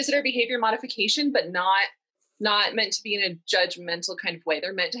visitor behavior modification, but not meant to be in a judgmental kind of way.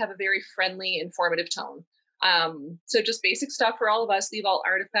 They're meant to have a very friendly, informative tone. So just basic stuff for all of us: leave all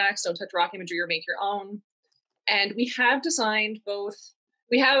artifacts, don't touch rock imagery, or make your own. And we have designed both.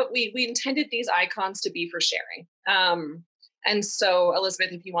 We intended these icons to be for sharing. And so,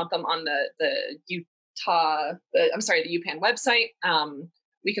 Elizabeth, if you want them on the UPAN website,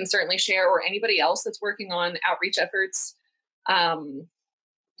 we can certainly share, or anybody else that's working on outreach efforts.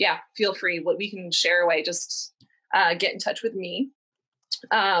 Yeah, feel free. We can share away. Just get in touch with me.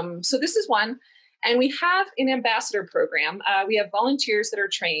 So this is one. And we have an ambassador program. We have volunteers that are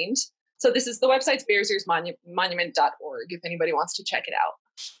trained. So the website's bearsearsmonument.org if anybody wants to check it out.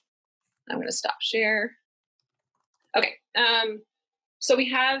 I'm going to stop share. Okay. So we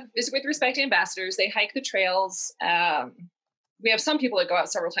have Visit with Respect ambassadors. They hike the trails. We have some people that go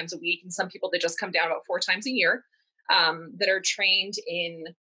out several times a week, and some people that just come down about 4 times a year, that are trained in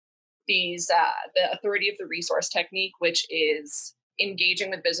the authority of the resource technique, which is engaging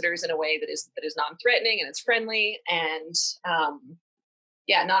with visitors in a way that is non-threatening and it's friendly and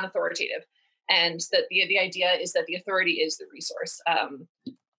non-authoritative. And that the idea is that the authority is the resource.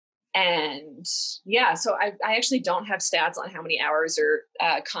 So I actually don't have stats on how many hours or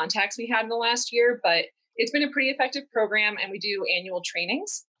contacts we had in the last year, but it's been a pretty effective program, and we do annual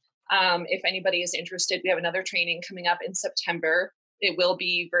trainings. If anybody is interested, we have another training coming up in September. It will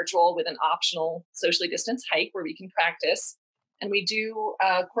be virtual with an optional socially distanced hike where we can practice. And we do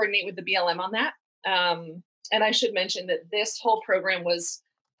coordinate with the BLM on that. And I should mention that this whole program was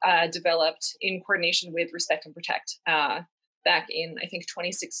developed in coordination with Respect and Protect back in, I think,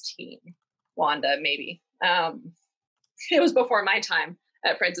 2016, Wanda, maybe. It was before my time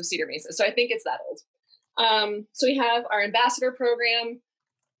at Friends of Cedar Mesa, so I think it's that old. So we have our ambassador program.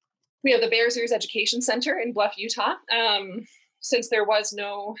 We have the Bears Ears Education Center in Bluff, Utah. Since there was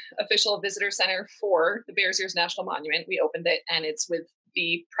no official visitor center for the Bears Ears National Monument, we opened it, and it's with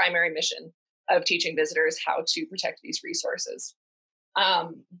the primary mission of teaching visitors how to protect these resources.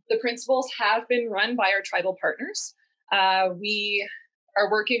 The principles have been run by our tribal partners. We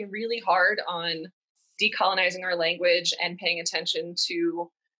are working really hard on decolonizing our language and paying attention to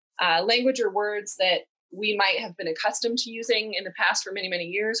language or words that we might have been accustomed to using in the past for many, many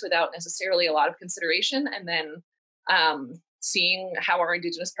years without necessarily a lot of consideration, and then seeing how our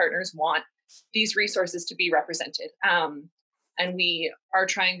Indigenous partners want these resources to be represented. And we are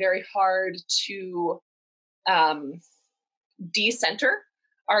trying very hard to decenter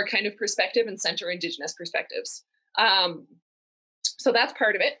our kind of perspective and center Indigenous perspectives. So that's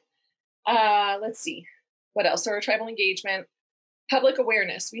part of it. Let's see, what else? So our tribal engagement, public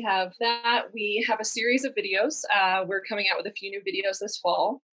awareness. We have that. We have a series of videos. We're coming out with a few new videos this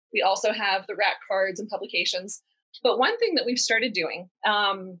fall. We also have the RAC cards and publications. But one thing that we've started doing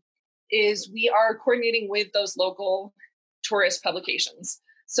is we are coordinating with those local tourist publications.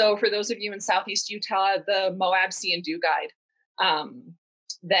 So for those of you in Southeast Utah, the Moab See and Do Guide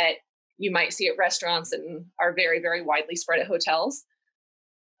that you might see at restaurants and are very, very widely spread at hotels.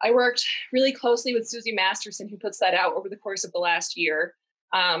 I worked really closely with Susie Masterson, who puts that out over the course of the last year,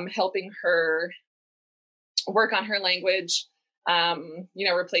 helping her work on her language,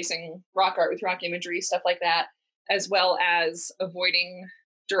 replacing rock art with rock imagery, stuff like that, as well as avoiding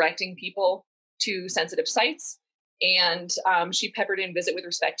directing people to sensitive sites. And she peppered in visit with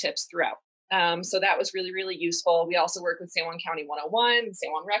respect tips throughout. So that was really, really useful. We also work with San Juan County 101,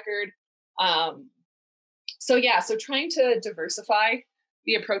 San Juan Record. So trying to diversify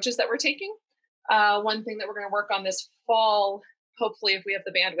the approaches that we're taking. One thing that we're going to work on this fall, hopefully if we have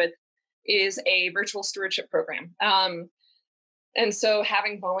the bandwidth, is a virtual stewardship program. And so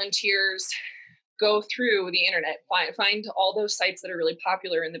having volunteers go through the internet, find all those sites that are really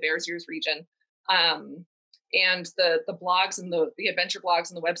popular in the Bears Ears region, and the blogs and the adventure blogs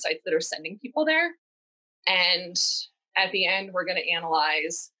and the websites that are sending people there. And at the end, we're going to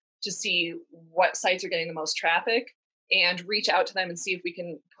analyze to see what sites are getting the most traffic and reach out to them and see if we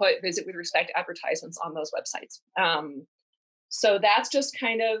can put visit with respect advertisements on those websites. So that's just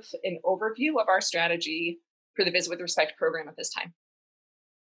kind of an overview of our strategy for the Visit with Respect program at this time.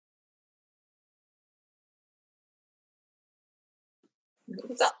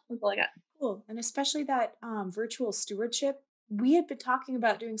 That's all I got. Cool. And especially that virtual stewardship, we had been talking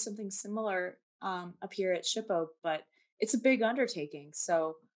about doing something similar up here at SHPO, but it's a big undertaking.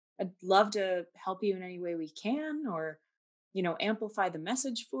 So I'd love to help you in any way we can, or, amplify the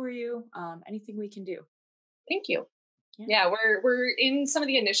message for you, anything we can do. Thank you. Yeah, we're in some of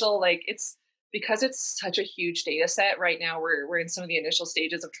the initial, because it's such a huge data set right now, we're in some of the initial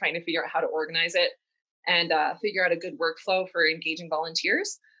stages of trying to figure out how to organize it and figure out a good workflow for engaging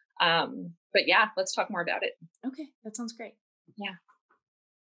volunteers. But yeah, let's talk more about it. Okay, that sounds great. Yeah.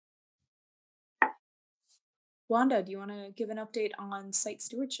 Wanda, do you want to give an update on site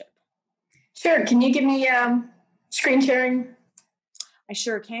stewardship? Sure. Can you give me screen sharing? I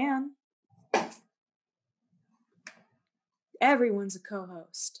sure can. Everyone's a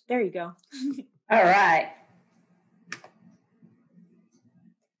co-host. There you go. All right.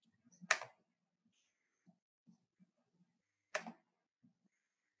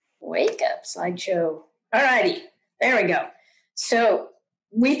 Wake up, slideshow. All righty. There we go. So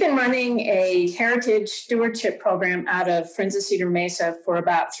we've been running a heritage stewardship program out of Friends of Cedar Mesa for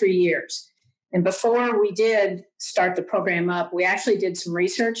about 3 years. And before we did start the program up, we actually did some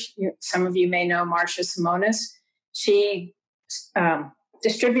research. Some of you may know Marcia Simonis. She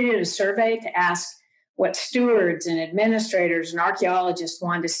distributed a survey to ask what stewards and administrators and archaeologists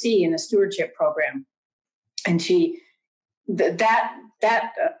wanted to see in a stewardship program. And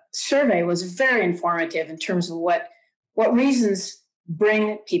that survey was very informative in terms of what reasons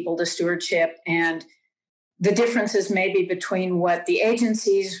bring people to stewardship, and the differences maybe between what the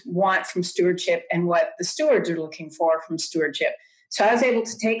agencies want from stewardship and what the stewards are looking for from stewardship. So I was able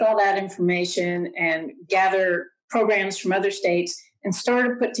to take all that information and gather programs from other states and start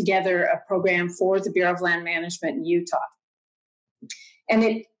to put together a program for the Bureau of Land Management in Utah. And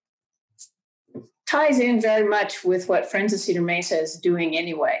it ties in very much with what Friends of Cedar Mesa is doing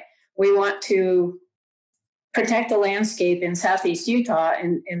anyway. We want to protect the landscape in Southeast Utah,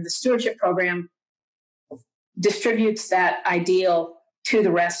 and the stewardship program distributes that ideal to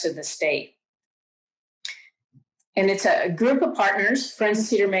the rest of the state. And it's a group of partners, Friends of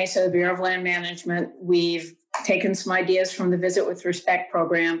Cedar Mesa, the Bureau of Land Management. We've taken some ideas from the Visit with Respect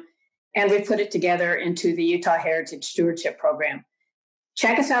program, and we put it together into the Utah Heritage Stewardship Program.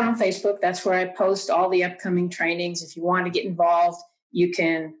 Check us out on Facebook. That's where I post all the upcoming trainings. If you want to get involved, you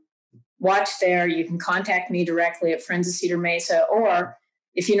can watch there. You can contact me directly at Friends of Cedar Mesa, or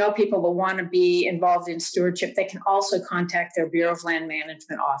if you know people that want to be involved in stewardship, they can also contact their Bureau of Land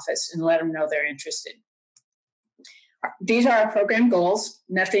Management office and let them know they're interested. These are our program goals,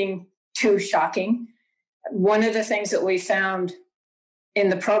 nothing too shocking. One of the things that we found in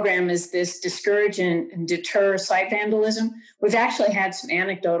the program is this discourage and deter site vandalism. We've actually had some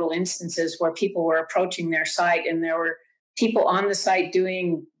anecdotal instances where people were approaching their site and there were people on the site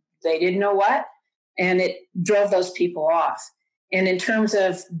doing they didn't know what, and it drove those people off. And in terms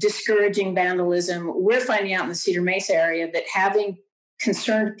of discouraging vandalism, we're finding out in the Cedar Mesa area that having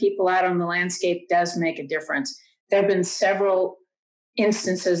concerned people out on the landscape does make a difference. There have been several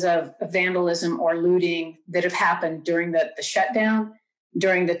instances of vandalism or looting that have happened during the shutdown,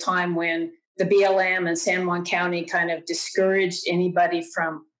 during the time when the BLM and San Juan County kind of discouraged anybody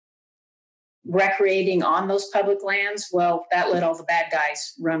from recreating on those public lands. Well, that let all the bad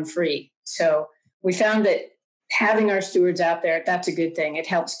guys run free. So we found that having our stewards out there, that's a good thing. It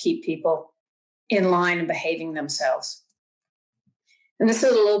helps keep people in line and behaving themselves. And this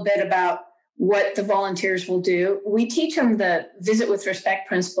is a little bit about what the volunteers will do. We teach them the Visit with Respect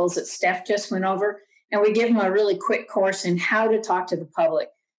principles that Steph just went over, and we give them a really quick course in how to talk to the public.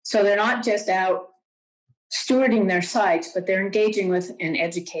 So they're not just out stewarding their sites, but they're engaging with and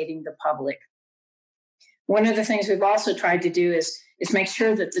educating the public. One of the things we've also tried to do is make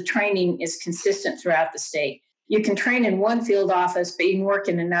sure that the training is consistent throughout the state. You can train in one field office, but you can work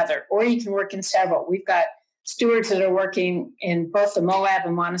in another, or you can work in several. We've got stewards that are working in both the Moab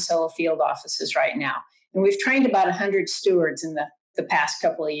and Monticello field offices right now. And we've trained about 100 stewards in the past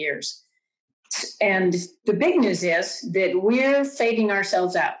couple of years. And the big news is that we're fading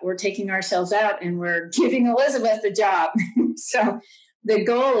ourselves out. We're taking ourselves out and we're giving Elizabeth the job. So the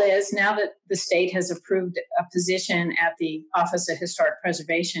goal is, now that the state has approved a position at the Office of Historic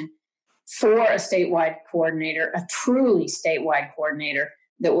Preservation for a statewide coordinator, a truly statewide coordinator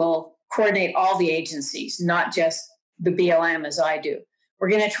that will coordinate all the agencies, not just the BLM as I do. We're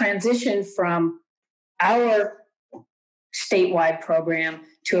going to transition from our statewide program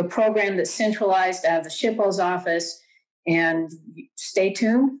to a program that's centralized out of the SHPO's office. And stay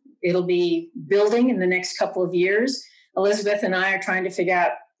tuned, it'll be building in the next couple of years. Elizabeth and I are trying to figure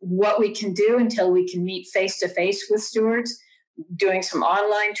out what we can do until we can meet face-to-face with stewards, doing some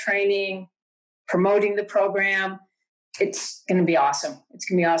online training, promoting the program. It's going to be awesome. It's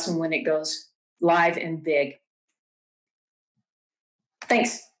going to be awesome when it goes live and big.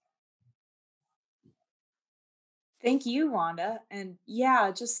 Thanks. Thank you, Wanda. And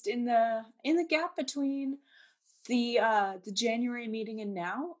yeah, just in the gap between the January meeting and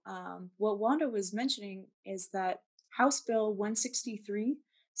now, what Wanda was mentioning is that House Bill 163,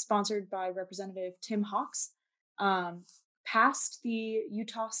 sponsored by Representative Tim Hawks, passed the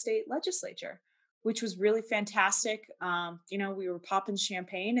Utah State Legislature, which was really fantastic. We were popping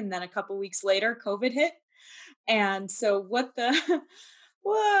champagne, and then a couple weeks later, COVID hit. And so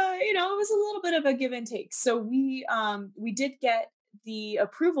well, it was a little bit of a give and take. So we did get the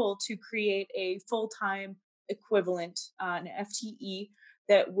approval to create a full-time equivalent, an FTE,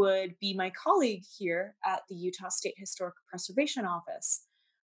 that would be my colleague here at the Utah State Historic Preservation Office.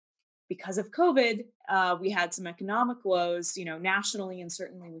 Because of COVID, we had some economic woes, nationally and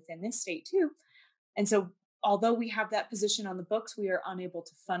certainly within this state too. And so although we have that position on the books, we are unable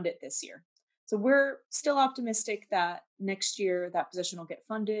to fund it this year. So we're still optimistic that next year that position will get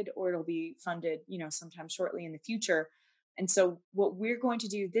funded, or it'll be funded, sometime shortly in the future. And so what we're going to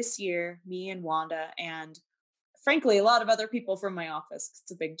do this year, me and Wanda, and frankly, a lot of other people from my office, 'cause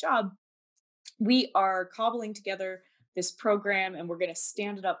it's a big job, we are cobbling together this program, and we're going to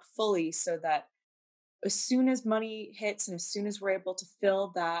stand it up fully so that as soon as money hits and as soon as we're able to fill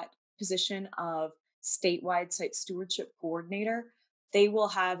that position of statewide site stewardship coordinator, they will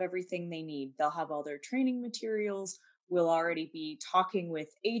have everything they need. They'll have all their training materials. We'll already be talking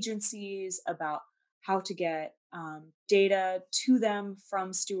with agencies about how to get data to them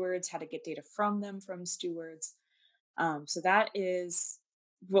from stewards, how to get data from them from stewards. So that is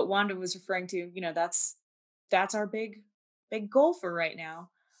what Wanda was referring to. That's our big goal for right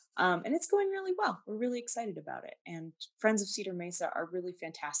now. And it's going really well. We're really excited about it. And Friends of Cedar Mesa are really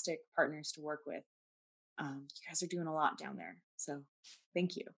fantastic partners to work with. You guys are doing a lot down there. So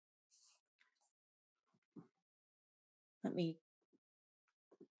thank you. Let me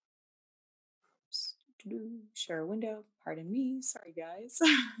share a window. Pardon me. Sorry, guys.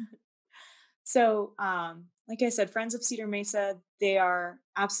 So, like I said, Friends of Cedar Mesa, they are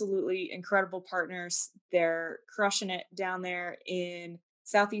absolutely incredible partners. They're crushing it down there in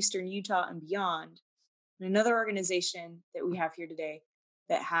southeastern Utah and beyond. And another organization that we have here today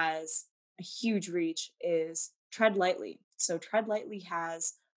that has a huge reach is Tread Lightly. So Tread Lightly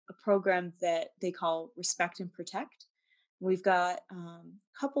has a program that they call Respect and Protect. We've got a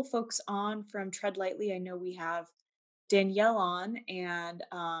couple folks on from Tread Lightly. I know we have Danielle on, and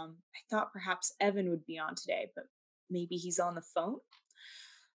I thought perhaps Evan would be on today, but maybe he's on the phone.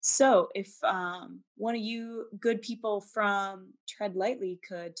 So if one of you good people from Tread Lightly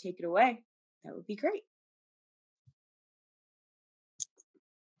could take it away, that would be great.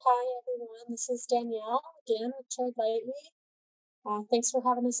 Hi, everyone. This is Danielle again with Tread Lightly. Thanks for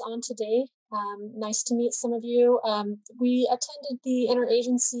having us on today. Nice to meet some of you. We attended the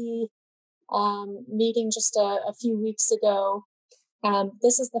interagency meeting just a few weeks ago.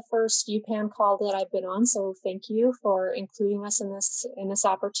 This is the first UPAN call that I've been on, so thank you for including us in this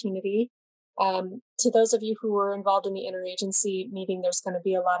opportunity. To those of you who were involved in the interagency meeting, there's going to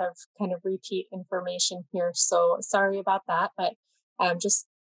be a lot of kind of repeat information here, so sorry about that, but just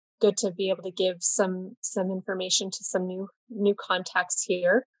good to be able to give some information to some new contacts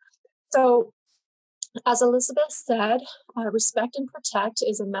here. So, as Elizabeth said, Respect and Protect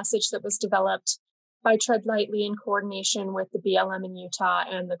is a message that was developed by Tread Lightly in coordination with the BLM in Utah,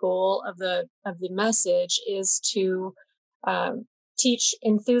 and the goal of the message is to teach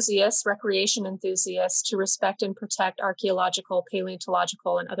enthusiasts, recreation enthusiasts, to respect and protect archaeological,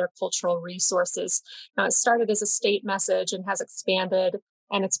 paleontological, and other cultural resources. Now, it started as a state message and has expanded,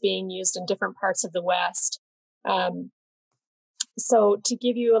 and it's being used in different parts of the West. So to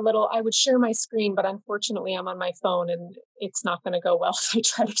give you a little, I would share my screen, but unfortunately I'm on my phone and it's not going to go well if I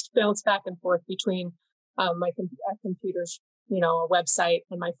try to bounce back and forth between my computer's, a website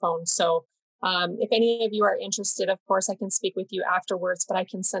and my phone. So if any of you are interested, of course, I can speak with you afterwards, but I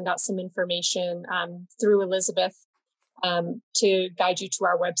can send out some information through Elizabeth to guide you to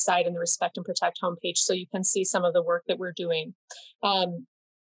our website and the Respect and Protect homepage so you can see some of the work that we're doing.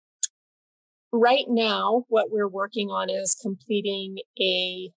 Right now, what we're working on is completing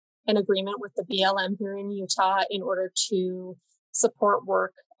an agreement with the BLM here in Utah in order to support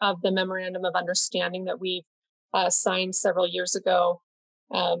work of the Memorandum of Understanding that we've signed several years ago.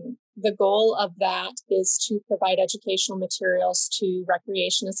 The goal of that is to provide educational materials to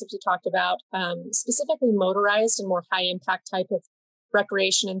recreationists, as we talked about, specifically motorized and more high impact type of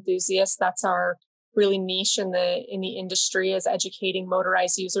recreation enthusiasts. That's our really niche in the industry, is educating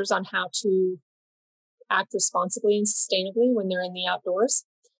motorized users on how to act responsibly and sustainably when they're in the outdoors.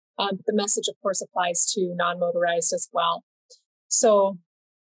 The message, of course, applies to non-motorized as well. So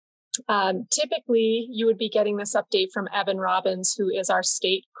typically, you would be getting this update from Evan Robbins, who is our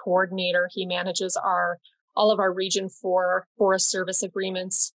state coordinator. He manages all of our Region 4 Forest Service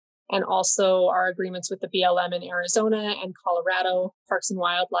agreements and also our agreements with the BLM in Arizona and Colorado, Parks and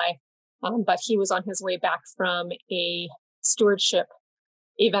Wildlife. But he was on his way back from a stewardship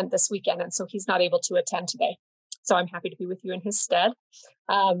event this weekend, and so he's not able to attend today. So I'm happy to be with you in his stead.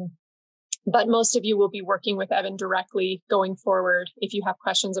 But most of you will be working with Evan directly going forward if you have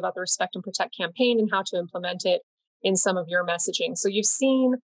questions about the Respect and Protect campaign and how to implement it in some of your messaging. So you've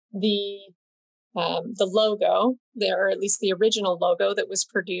seen the logo there, or at least the original logo that was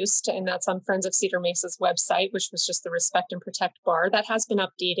produced, and that's on Friends of Cedar Mesa's website, which was just the Respect and Protect bar. That has been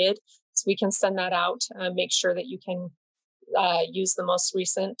updated, so we can send that out, make sure that you can use the most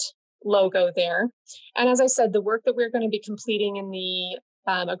recent logo there. And as I said, the work that we're going to be completing in the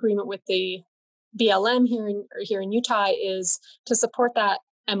agreement with the BLM here in Utah is to support that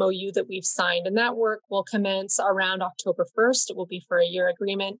MOU that we've signed. And that work will commence around October 1st. It will be for a year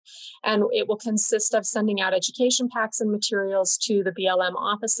agreement. And it will consist of sending out education packs and materials to the BLM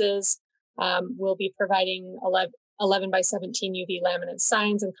offices. We'll be providing 11 by 17 UV laminate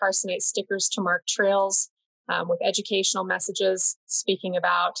signs and carcinite stickers to mark trails with educational messages speaking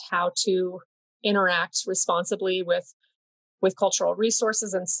about how to interact responsibly with cultural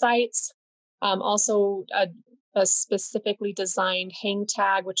resources and sites. Also a specifically designed hang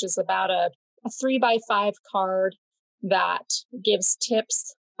tag, which is about a 3x5 card that gives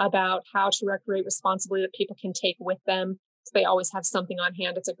tips about how to recreate responsibly that people can take with them. So they always have something on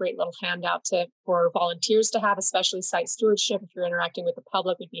hand. It's a great little handout for volunteers to have, especially site stewardship. If you're interacting with the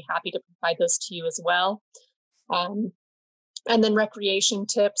public, we'd be happy to provide those to you as well. And then recreation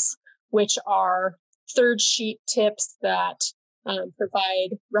tips, which are third sheet tips that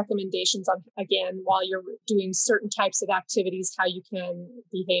provide recommendations on, again, while you're doing certain types of activities, how you can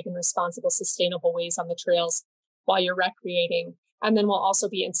behave in responsible, sustainable ways on the trails while you're recreating. And then we'll also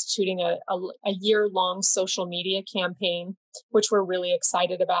be instituting a year-long social media campaign, which we're really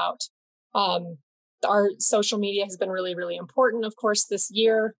excited about. Our social media has been really, really important. Of course, this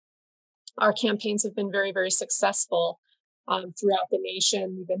year, our campaigns have been very, very successful throughout the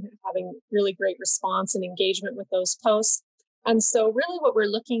nation. We've been having really great response and engagement with those posts. And so really what we're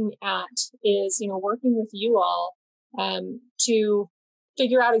looking at is, working with you all to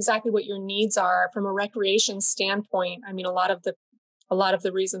figure out exactly what your needs are from a recreation standpoint. I mean, a lot of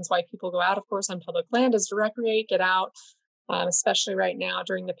the reasons why people go out, of course, on public land is to recreate, get out, especially right now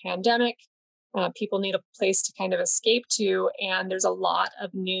during the pandemic. People need a place to kind of escape to. And there's a lot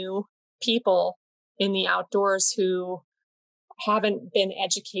of new people in the outdoors who haven't been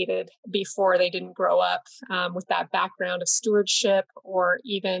educated before. They didn't grow up with that background of stewardship or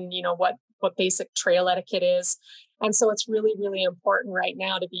even, what basic trail etiquette is. And so it's really, really important right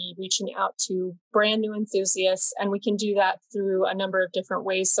now to be reaching out to brand new enthusiasts. And we can do that through a number of different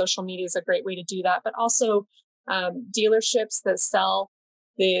ways. Social media is a great way to do that, but also dealerships that sell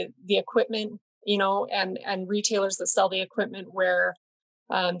the equipment, and retailers that sell the equipment where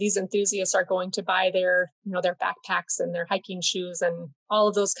these enthusiasts are going to buy their backpacks and their hiking shoes and all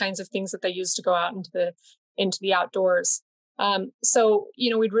of those kinds of things that they use to go out into the outdoors. So,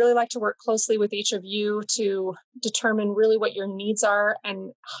 we'd really like to work closely with each of you to determine really what your needs are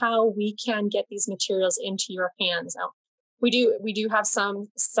and how we can get these materials into your hands. Now, we do have some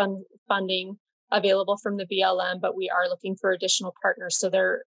funding available from the BLM, but we are looking for additional partners. So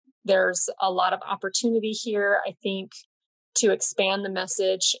there's a lot of opportunity here, I think, to expand the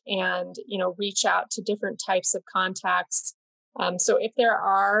message and, reach out to different types of contacts. So if there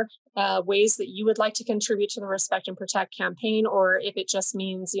are ways that you would like to contribute to the Respect and Protect campaign, or if it just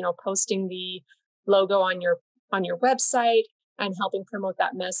means, posting the logo on your website and helping promote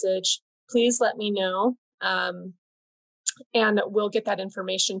that message, please let me know. And we'll get that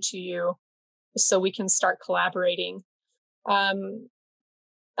information to you so we can start collaborating.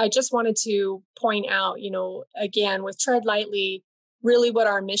 I just wanted to point out, again, with Tread Lightly, really what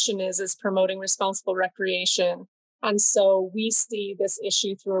our mission is promoting responsible recreation. And so we see this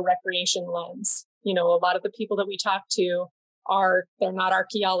issue through a recreation lens. A lot of the people that we talk to they're not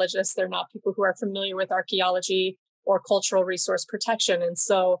archaeologists. They're not people who are familiar with archaeology or cultural resource protection. And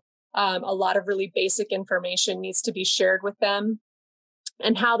so a lot of really basic information needs to be shared with them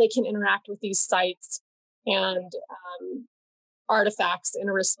and how they can interact with these sites and artifacts in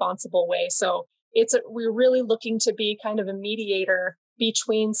a responsible way. So we're really looking to be kind of a mediator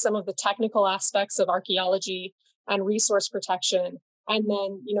between some of the technical aspects of archaeology and resource protection, and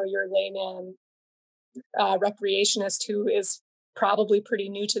then your layman recreationist who is probably pretty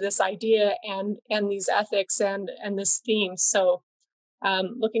new to this idea and these ethics and this theme. So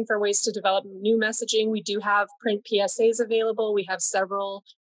looking for ways to develop new messaging. We do have print PSAs available. We have several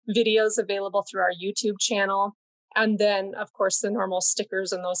videos available through our YouTube channel. And then, of course, the normal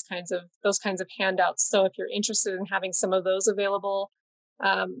stickers and those kinds of handouts. So if you're interested in having some of those available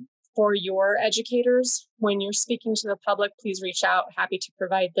for your educators when you're speaking to the public, please reach out. Happy to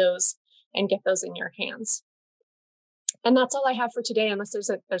provide those and get those in your hands. And that's all I have for today, unless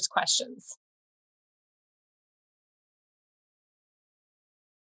there's questions.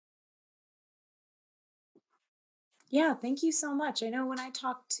 Yeah, thank you so much. I know when I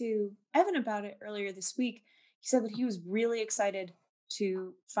talked to Evan about it earlier this week, he said that he was really excited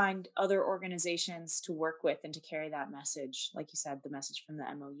to find other organizations to work with and to carry that message. Like you said, the message from the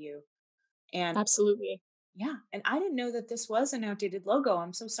MOU. And absolutely. Yeah. And I didn't know that this was an outdated logo.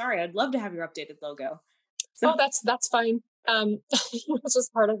 I'm so sorry. I'd love to have your updated logo. So that's fine. It's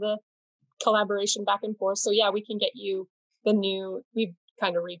just part of the collaboration back and forth. So yeah, we can get you we've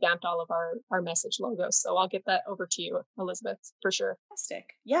kind of revamped all of our message logos. So I'll get that over to you, Elizabeth, for sure.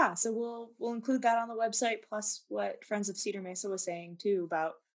 Fantastic. Yeah. So we'll include that on the website, plus what Friends of Cedar Mesa was saying too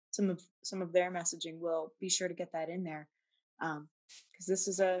about some of their messaging. We'll be sure to get that in there. Because this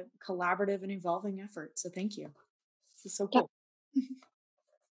is a collaborative and evolving effort. So thank you. This is so cool. Yep.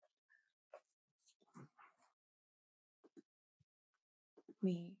 Let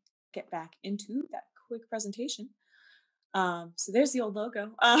me get back into that quick presentation. So there's the old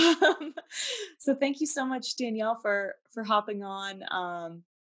logo. So thank you so much, Danielle, for hopping on.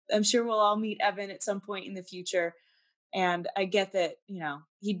 I'm sure we'll all meet Evan at some point in the future. And I get that,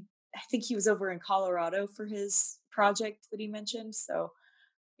 I think he was over in Colorado for his project that he mentioned. So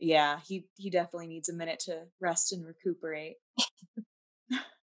yeah, he definitely needs a minute to rest and recuperate.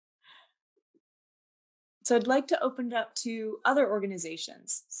 So I'd like to open it up to other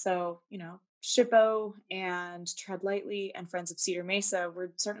organizations. So, SHPO and Tread Lightly and Friends of Cedar Mesa, we're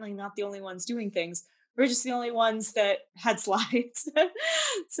certainly not the only ones doing things. We're just the only ones that had slides.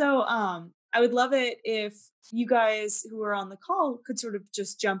 So I would love it if you guys who are on the call could sort of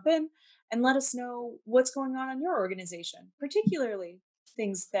just jump in and let us know what's going on in your organization, particularly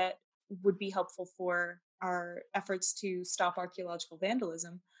things that would be helpful for our efforts to stop archaeological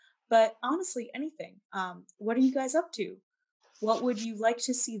vandalism. But honestly, anything. What are you guys up to? What would you like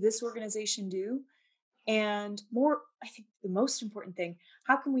to see this organization do? And more, I think the most important thing,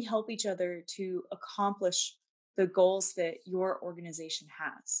 how can we help each other to accomplish the goals that your organization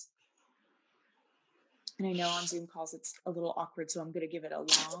has? And I know on Zoom calls it's a little awkward, so I'm going to give it a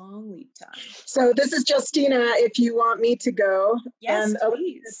long lead time. So this is Justina, if you want me to go. Yes,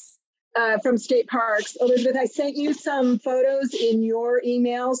 please. From State Parks. Elizabeth, I sent you some photos in your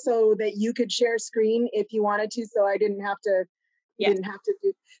email so that you could share screen if you wanted to, so I didn't have to. Didn't have to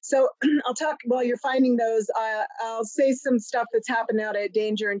do. So I'll talk while you're finding those. I'll say some stuff that's happened out at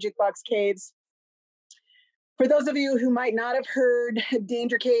Danger and Jukebox Caves. For those of you who might not have heard,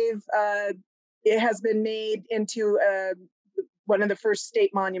 Danger Cave, it has been made into one of the first state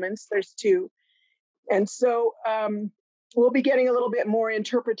monuments. There's two. And so we'll be getting a little bit more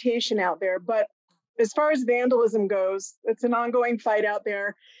interpretation out there. But as far as vandalism goes, it's an ongoing fight out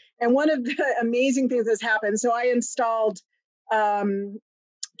there. And one of the amazing things that's happened, so I installed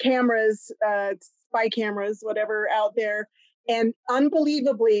cameras, spy cameras, whatever, out there. And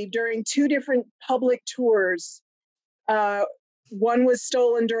unbelievably, during two different public tours, one was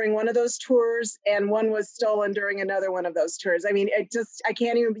stolen during one of those tours, and one was stolen during another one of those tours. I mean,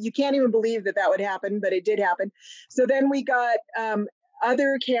 you can't even believe that would happen, but it did happen. So then we got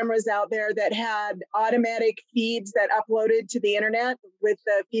other cameras out there that had automatic feeds that uploaded to the internet with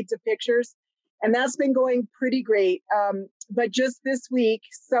the feeds of pictures. And that's been going pretty great. But just this week,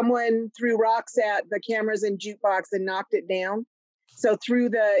 someone threw rocks at the cameras in Jukebox and knocked it down. So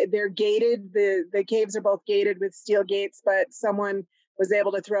they're gated, the caves are both gated with steel gates, but someone was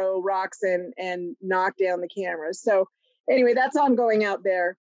able to throw rocks and knock down the cameras. So anyway, that's ongoing out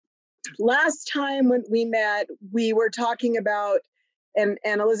there. Last time when we met, we were talking about, and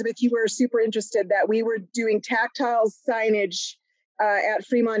Elizabeth, you were super interested, that we were doing tactile signage at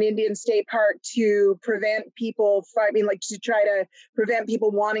Fremont Indian State Park to prevent people to try to prevent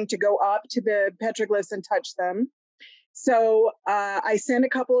people wanting to go up to the petroglyphs and touch them. So I sent a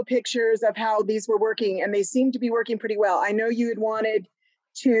couple of pictures of how these were working, and they seem to be working pretty well. I know you had wanted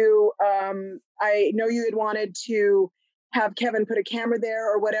to have Kevin put a camera there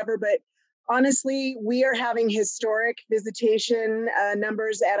or whatever, but honestly, we are having historic visitation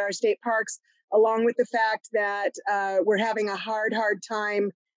numbers at our state parks, along with the fact that we're having a hard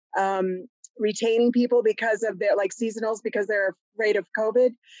time retaining people because of their seasonals, because they're afraid of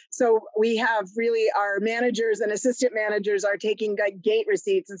COVID. So we have really our managers and assistant managers are taking gate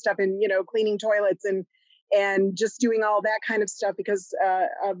receipts and stuff, and cleaning toilets and just doing all that kind of stuff because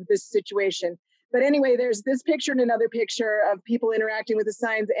of this situation. But anyway, there's this picture and another picture of people interacting with the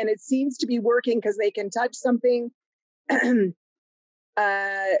signs, and it seems to be working because they can touch something.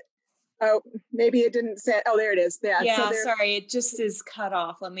 Oh, maybe it didn't say. Oh, there it is. Yeah, so sorry, it just is cut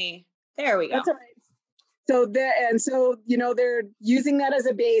off. There we go. That's all right. So they're using that as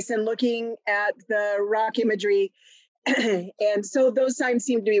a base and looking at the rock imagery, and so those signs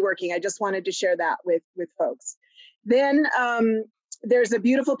seem to be working. I just wanted to share that with folks. Then there's a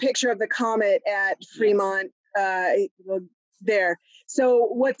beautiful picture of the comet at Fremont there. So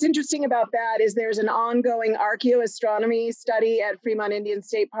what's interesting about that is there's an ongoing archaeoastronomy study at Fremont Indian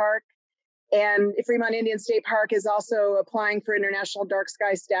State Park. And Fremont Indian State Park is also applying for international dark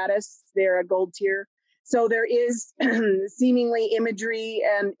sky status. They're a gold tier. So there is seemingly imagery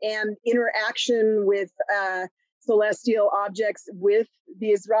and interaction with celestial objects with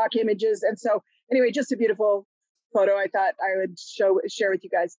these rock images. And so anyway, just a beautiful photo I thought I would share with you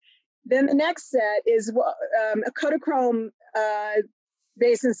guys. Then the next set is a Kodachrome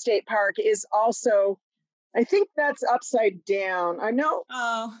Basin State Park is also, I think that's upside down. I know.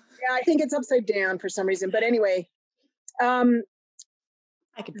 Oh. Yeah, I think it's upside down for some reason. But anyway, I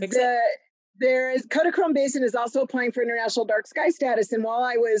can fix it. Kodachrome Basin is also applying for international dark sky status. And while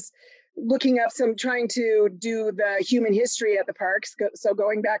I was looking up trying to do the human history at the parks, so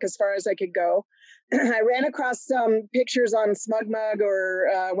going back as far as I could go, I ran across some pictures on SmugMug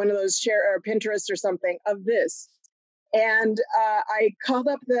or one of those share or Pinterest or something of this. And I called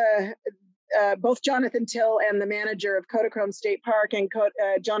up both Jonathan Till and the manager of Kodachrome State Park, and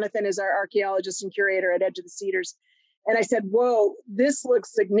Jonathan is our archaeologist and curator at Edge of the Cedars. And I said, whoa, this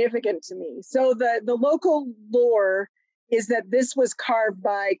looks significant to me. So the local lore is that this was carved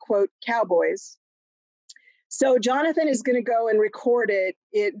by, quote, cowboys. So Jonathan is going to go and record it.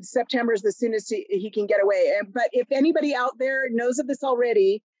 September is the soonest he can get away. But if anybody out there knows of this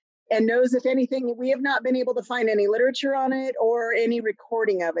already and knows if anything, we have not been able to find any literature on it or any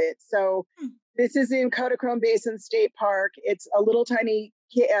recording of it. So this is in Kodachrome Basin State Park. It's a little tiny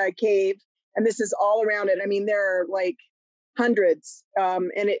cave, and this is all around it. I mean, there are like hundreds,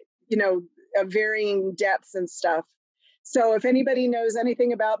 and it, of varying depths and stuff. So if anybody knows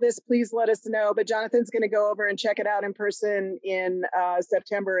anything about this, please let us know. But Jonathan's going to go over and check it out in person in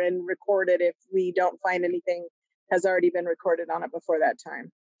September and record it if we don't find anything has already been recorded on it before that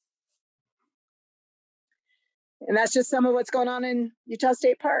time. And that's just some of what's going on in Utah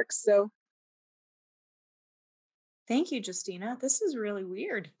State Parks. So thank you, Justina. This is really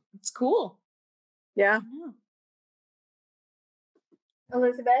weird. It's cool. Yeah.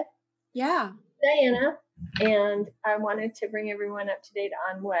 Elizabeth? Yeah. Diana. And I wanted to bring everyone up to date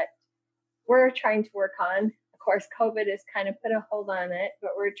on what we're trying to work on. Of course, COVID has kind of put a hold on it,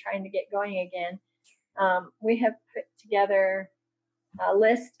 but we're trying to get going again. We have put together a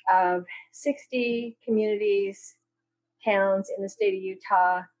list of 60 communities, towns in the state of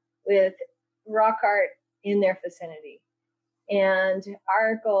Utah with rock art in their vicinity. And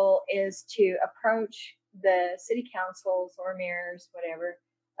our goal is to approach the city councils or mayors, whatever,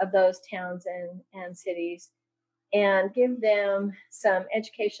 of those towns and cities and give them some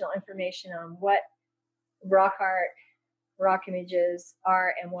educational information on what rock art, rock images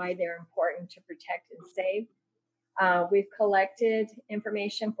are and why they're important to protect and save. We've collected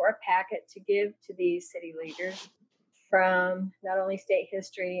information for a packet to give to these city leaders from not only state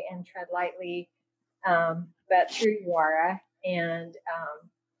history and Tread Lightly, but through UARA. And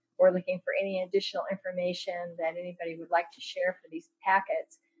we're looking for any additional information that anybody would like to share for these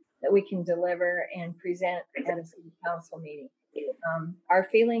packets that we can deliver and present at a city council meeting. Our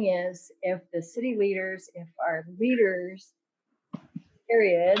feeling is if our leaders,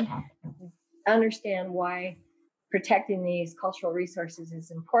 period, understand why protecting these cultural resources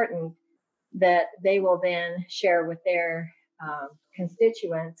is important, that they will then share with their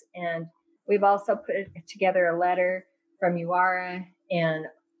constituents. And we've also put together a letter from UARA, and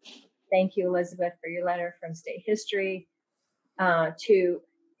thank you, Elizabeth, for your letter from State History, to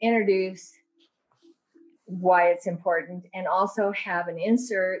introduce why it's important, and also have an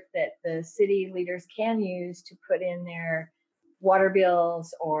insert that the city leaders can use to put in their water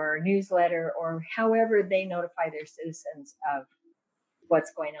bills or newsletter or however they notify their citizens of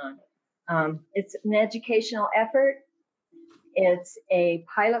what's going on. It's an educational effort. It's a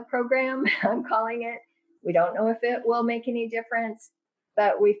pilot program, I'm calling it. We don't know if it will make any difference,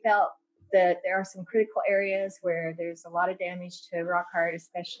 but we felt that there are some critical areas where there's a lot of damage to rock art,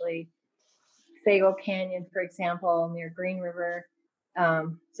 especially Sago Canyon, for example, near Green River.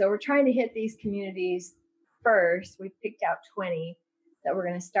 So we're trying to hit these communities first. We've picked out 20 that we're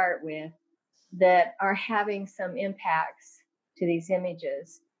going to start with that are having some impacts to these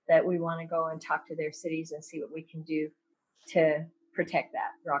images that we want to go and talk to their cities and see what we can do to protect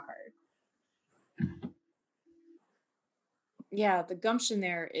that rock art. Yeah, the gumption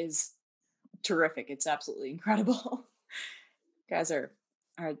there is terrific. It's absolutely incredible. Guys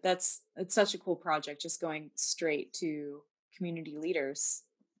it's such a cool project, just going straight to community leaders.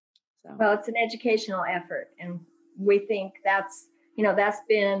 So. Well, it's an educational effort, and we think that's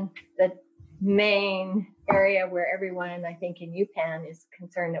been the main area where everyone, I think, in UPAN is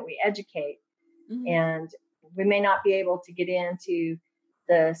concerned that we educate. Mm-hmm. And we may not be able to get into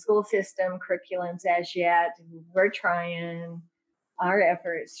the school system curriculums as yet. We're trying our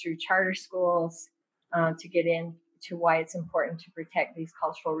efforts through charter schools to get into why it's important to protect these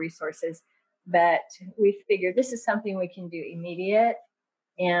cultural resources. But we figure this is something we can do immediate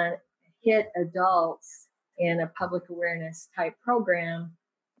and hit adults in a public awareness type program,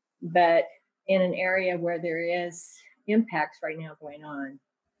 but in an area where there is impacts right now going on.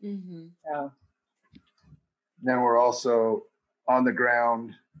 Mm-hmm. So. Then we're also on the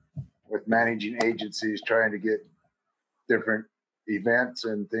ground with managing agencies trying to get different events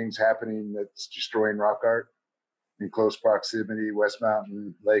and things happening that's destroying rock art in close proximity, West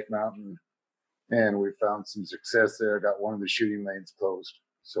Mountain, Lake Mountain. And we found some success there, got one of the shooting lanes closed.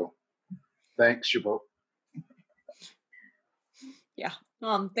 So thanks, Chabot. Yeah.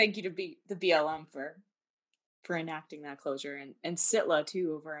 Thank you to the BLM for enacting that closure, and SITLA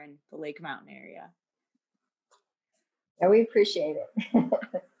too over in the Lake Mountain area. Yeah, we appreciate it.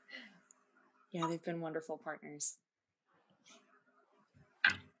 Yeah, they've been wonderful partners.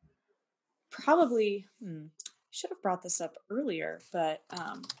 Probably should have brought this up earlier, but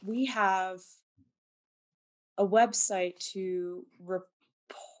we have a website to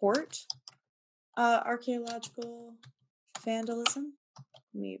report archaeological vandalism.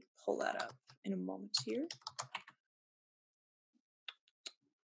 Let me pull that up in a moment here.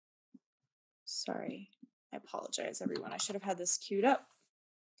 Sorry, I apologize, everyone. I should have had this queued up.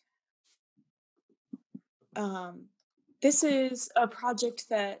 This is a project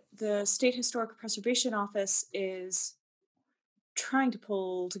that the State Historic Preservation Office is trying to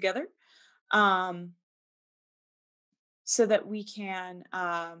pull together so that we can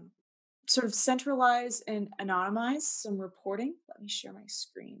sort of centralize and anonymize some reporting. Let me share my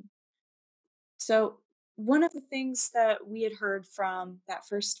screen. So one of the things that we had heard from that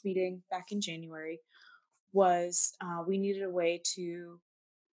first meeting back in January was we needed a way to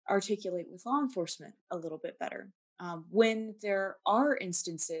articulate with law enforcement a little bit better. When there are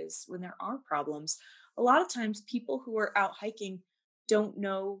instances, when there are problems, a lot of times people who are out hiking don't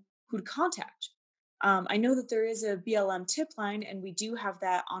know who to contact. I know that there is a BLM tip line, and we do have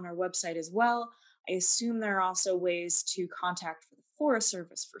that on our website as well. I assume there are also ways to contact for the Forest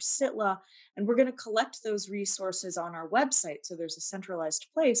Service, for SITLA, and we're going to collect those resources on our website so there's a centralized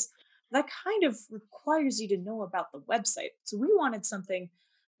place. That kind of requires you to know about the website. So we wanted something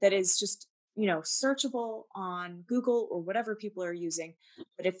that is just, searchable on Google or whatever people are using.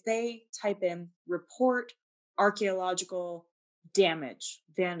 But if they type in report archaeological damage,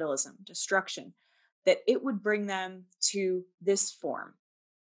 vandalism, destruction, that it would bring them to this form.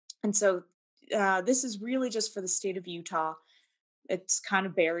 And so this is really just for the state of Utah. It's kind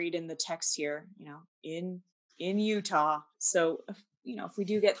of buried in the text here, in in Utah. So, if we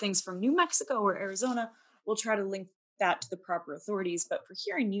do get things from New Mexico or Arizona, we'll try to link that to the proper authorities. But for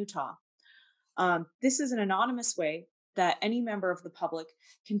here in Utah, this is an anonymous way that any member of the public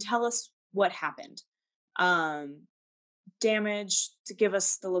can tell us what happened. Damage, to give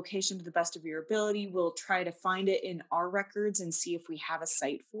us the location to the best of your ability. We'll try to find it in our records and see if we have a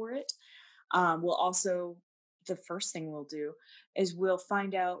site for it. We'll also, the first thing we'll do is we'll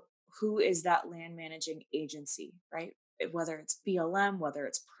find out who is that land managing agency, right? Whether it's BLM, whether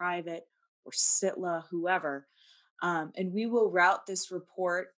it's private or SITLA, whoever. And we will route this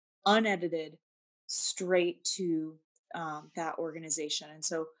report unedited straight to that organization. And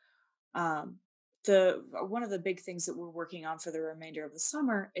so one of the big things that we're working on for the remainder of the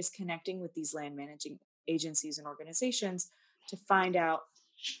summer is connecting with these land managing agencies and organizations to find out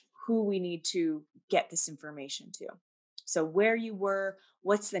who we need to get this information to. So where you were,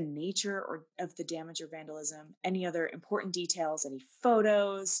 what's the nature of the damage or vandalism, any other important details, any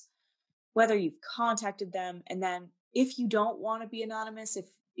photos, whether you've contacted them. And then if you don't want to be anonymous,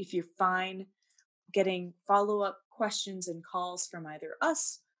 if you're fine getting follow-up questions and calls from either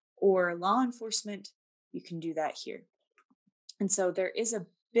us or law enforcement, you can do that here. And so there is a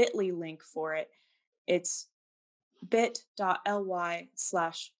bit.ly link for it. It's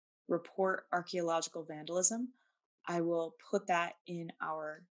bit.ly/report archaeological vandalism. I will put that in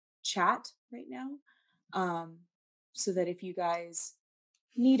our chat right now, so that if you guys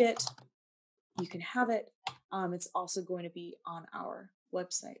need it, you can have it. It's also going to be on our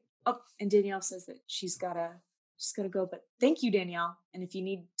website. Oh, and Danielle says that she's gotta go, but thank you, Danielle. And if you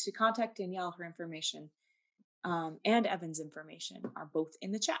need to contact Danielle, her information and Evan's information are both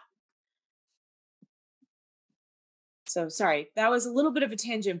in the chat. So sorry, that was a little bit of a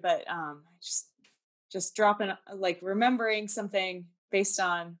tangent, but just dropping, remembering something based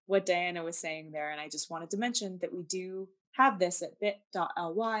on what Diana was saying there. And I just wanted to mention that we do have this at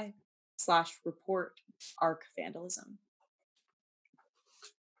bit.ly/report arc vandalism.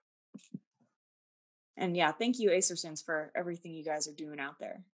 And yeah, thank you, Acersons, for everything you guys are doing out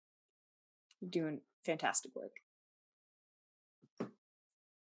there. You're doing fantastic work.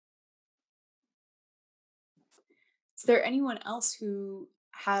 Is there anyone else who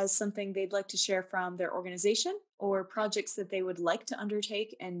has something they'd like to share from their organization or projects that they would like to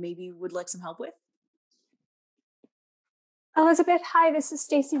undertake and maybe would like some help with? Elizabeth, hi, this is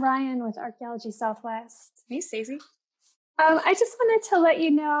Stacy Ryan with Archaeology Southwest. Hey, Stacy. I just wanted to let you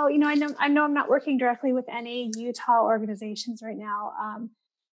know, I know I'm not working directly with any Utah organizations right now,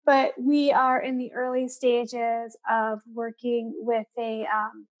 but we are in the early stages of working with a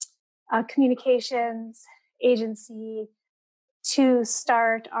communications agency to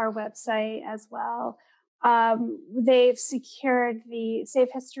start our website as well. They've secured the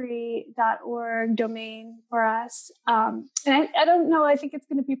safehistory.org domain for us. And I don't know, I think it's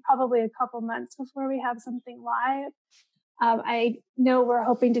going to be probably a couple months before we have something live. I know we're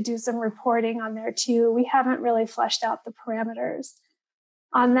hoping to do some reporting on there too. We haven't really fleshed out the parameters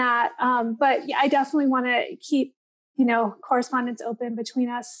on that. But yeah, I definitely want to keep, correspondence open between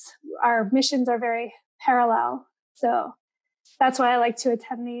us. Our missions are very parallel. So that's why I like to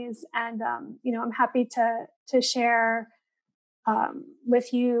attend these. And, I'm happy to share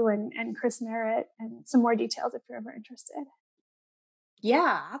with you and Chris Merritt and some more details if you're ever interested.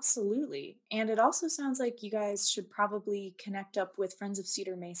 Yeah, absolutely. And it also sounds like you guys should probably connect up with Friends of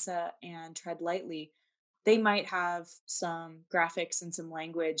Cedar Mesa and Tread Lightly. They might have some graphics and some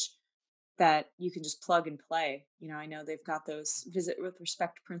language that you can just plug and play. I know they've got those visit with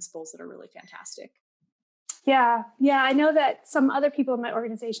respect principles that are really fantastic. Yeah. I know that some other people in my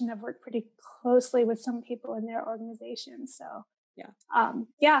organization have worked pretty closely with some people in their organization. So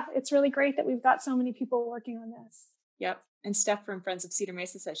yeah, it's really great that we've got so many people working on this. Yep. And Steph from Friends of Cedar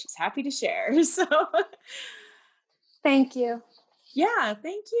Mesa says she's happy to share. So thank you. Yeah,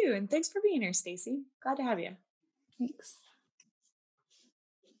 thank you. And thanks for being here, Stacy. Glad to have you. Thanks.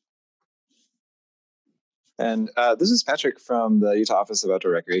 And this is Patrick from the Utah Office of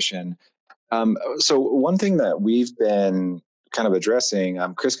Outdoor Recreation. So one thing that we've been kind of addressing,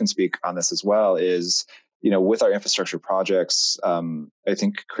 Chris can speak on this as well, is, with our infrastructure projects, I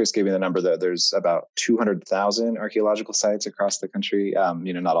think Chris gave me the number that there's about 200,000 archaeological sites across the country,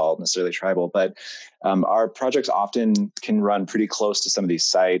 not all necessarily tribal, but our projects often can run pretty close to some of these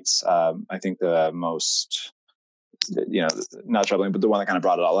sites. I think the most, not troubling, but the one that kind of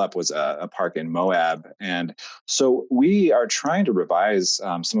brought it all up was a park in Moab. And so we are trying to revise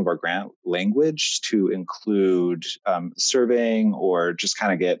some of our grant language to include surveying or just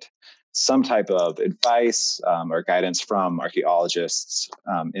kind of get some type of advice or guidance from archaeologists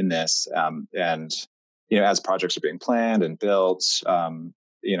in this. And as projects are being planned and built. And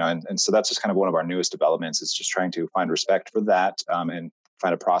so that's just kind of one of our newest developments, is just trying to find respect for that, and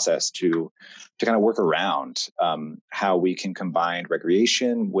find a process to kind of work around how we can combine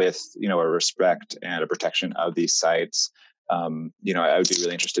recreation with, a respect and a protection of these sites. I would be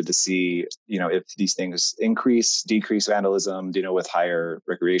really interested to see, if these things decrease vandalism, with higher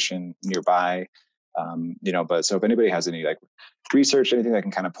recreation nearby. But so if anybody has any research, anything that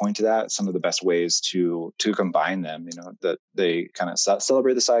can kind of point to that, some of the best ways to combine them, that they kind of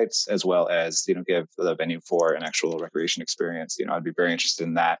celebrate the sites as well as, give the venue for an actual recreation experience. I'd be very interested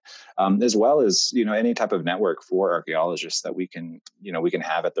in that, as well as, any type of network for archaeologists that we can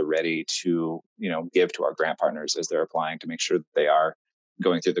have at the ready to, give to our grant partners as they're applying, to make sure that they are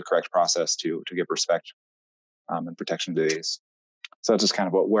going through the correct process to give respect and protection to these. So that's just kind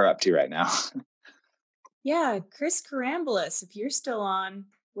of what we're up to right now. Yeah, Chris Karambulis, if you're still on,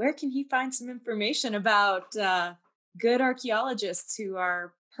 where can he find some information about good archaeologists who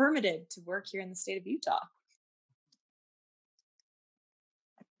are permitted to work here in the state of Utah?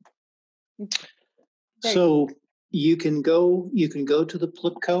 So you can go to the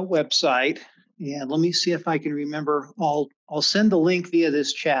PLPCO website, and let me see if I can remember. I'll send the link via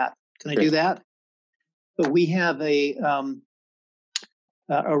this chat. Can I do that? But we have a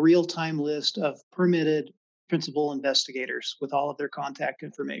real-time list of permitted principal investigators with all of their contact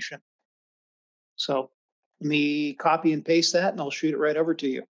information. So let me copy and paste that, and I'll shoot it right over to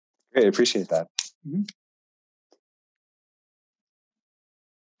you. Great, appreciate that. Mm-hmm.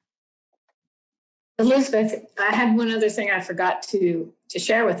 Elizabeth, I had one other thing I forgot to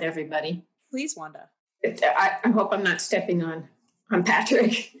share with everybody. Please, Wanda. I hope I'm not stepping on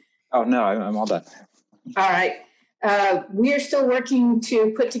Patrick. Oh, no, I'm all done. All right. We are still working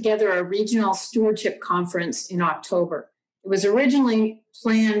to put together a regional stewardship conference in October. It was originally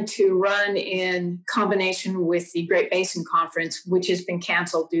planned to run in combination with the Great Basin Conference, which has been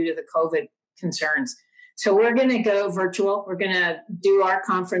canceled due to the COVID concerns. So we're going to go virtual. We're going to do our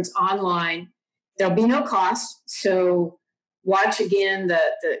conference online. There'll be no cost. So watch again the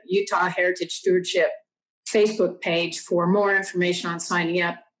Utah Heritage Stewardship Facebook page for more information on signing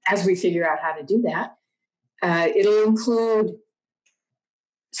up as we figure out how to do that. It'll include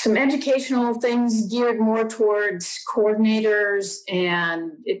some educational things geared more towards coordinators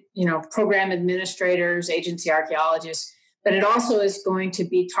and, program administrators, agency archaeologists, but it also is going to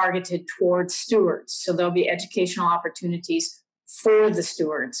be targeted towards stewards. So there'll be educational opportunities for the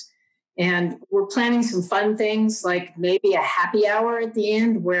stewards. And we're planning some fun things, like maybe a happy hour at the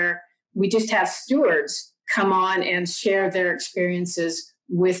end where we just have stewards come on and share their experiences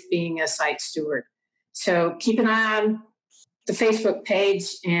with being a site steward. So keep an eye on the Facebook page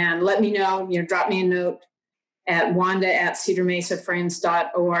and let me know, drop me a note at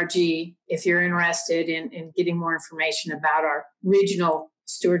wanda@cedarmesafriends.org if you're interested in getting more information about our regional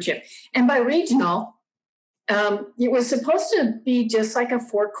stewardship. And by regional, it was supposed to be just like a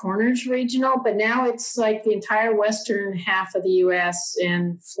Four Corners regional, but now it's like the entire western half of the U.S.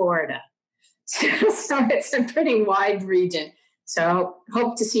 and Florida. So it's a pretty wide region. So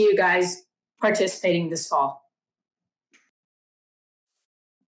hope to see you guys participating this fall.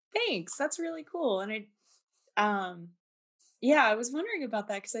 Thanks. That's really cool. And I was wondering about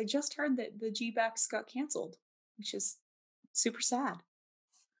that because I just heard that the GBACs got canceled, which is super sad.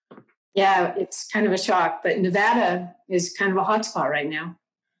 Yeah, it's kind of a shock, but Nevada is kind of a hotspot right now.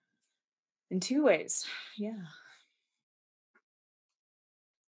 In two ways. Yeah.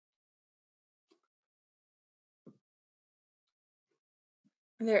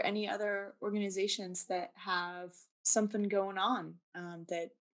 Are there any other organizations that have something going on that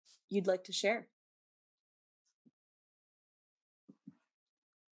you'd like to share?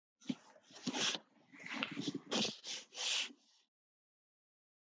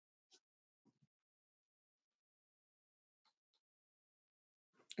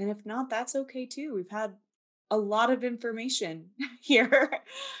 And if not, that's okay too. We've had a lot of information here.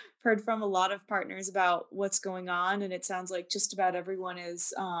 Heard from a lot of partners about what's going on, and it sounds like just about everyone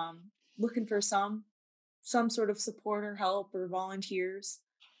is looking for some sort of support or help or volunteers,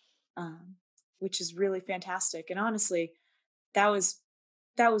 which is really fantastic. And honestly, that was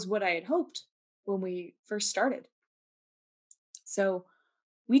what I had hoped when we first started. So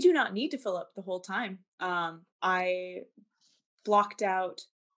we do not need to fill up the whole time. I blocked out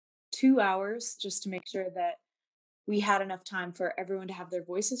 2 hours just to make sure that we had enough time for everyone to have their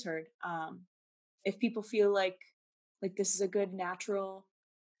voices heard. If people feel like this is a good natural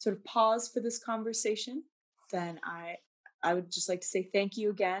sort of pause for this conversation, then I would just like to say thank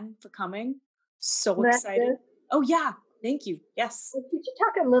you again for coming. So excited. Oh yeah, Thank you. Yes. Well, could you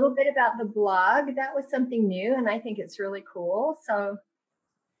talk a little bit about the blog? That was something new, and I think it's really cool. So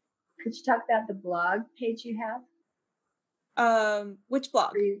could you talk about the blog page you have? Which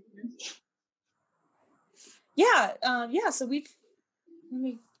blog? Yeah. So let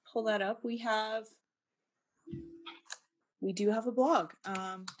me pull that up. We do have a blog.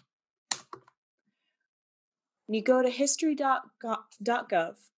 When you go to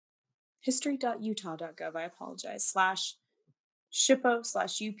history.utah.gov, I apologize,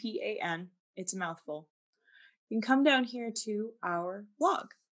 /SHPO/UPAN, it's a mouthful. You can come down here to our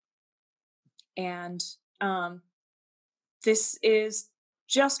blog. And this is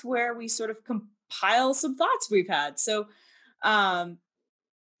just where we sort of compile some thoughts we've had. So Diana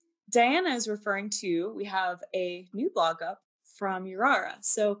is referring to, we have a new blog up from URARA.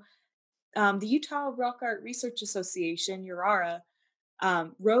 So the Utah Rock Art Research Association, URARA,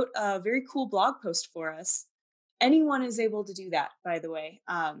 wrote a very cool blog post for us. Anyone is able to do that, by the way.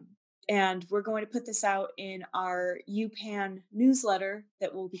 And we're going to put this out in our UPAN newsletter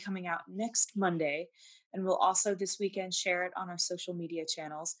that will be coming out next Monday. And we'll also this weekend share it on our social media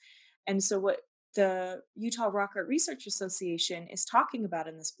channels. And so what the Utah Rock Art Research Association is talking about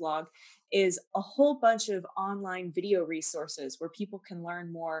in this blog is a whole bunch of online video resources where people can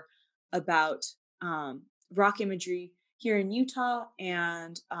learn more about rock imagery here in Utah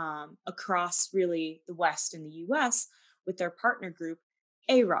and across really the West in the US with their partner group,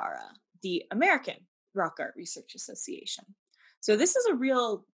 ARARA, the American Rock Art Research Association. So this is a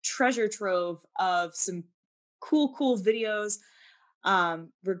real treasure trove of some cool videos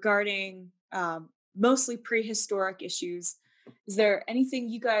regarding mostly prehistoric issues. Is there anything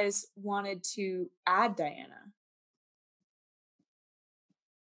you guys wanted to add, Diana?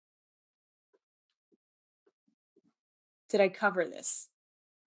 Did I cover this?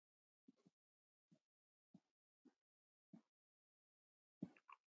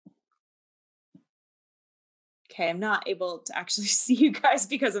 Okay, I'm not able to actually see you guys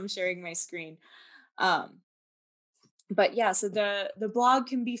because I'm sharing my screen. But yeah, so the blog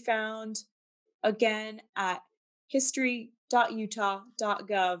can be found again at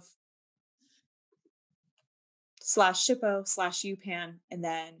history.utah.gov /SHPO/UPAN, and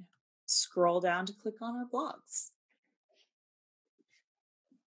then scroll down to click on our blogs.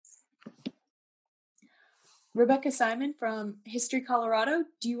 Rebecca Simon from History Colorado,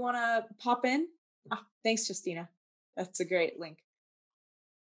 do you want to pop in? Oh, thanks, Justina. That's a great link.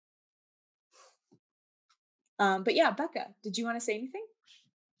 But yeah, Becca, did you want to say anything?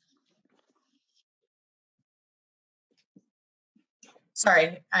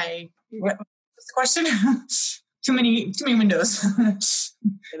 Sorry, what was the question? too many windows.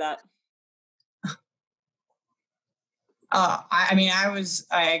 For that.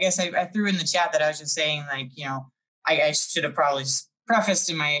 I guess I threw in the chat that I was just saying, like, I should have probably prefaced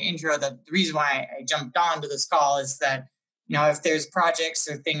in my intro that the reason why I jumped onto this call is that, if there's projects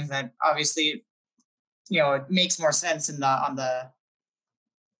or things that obviously, it makes more sense on the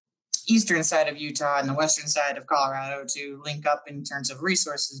eastern side of Utah and the western side of Colorado to link up in terms of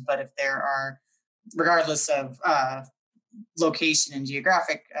resources. But if there are, regardless of location and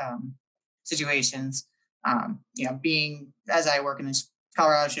geographic situations, being as I work in this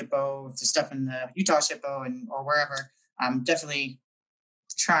Colorado SHPO, the stuff in the Utah SHPO or wherever, I'm definitely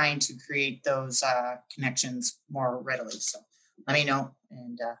trying to create those connections more readily. So let me know,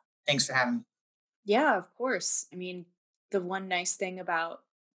 and thanks for having me. Yeah, of course. I mean, the one nice thing about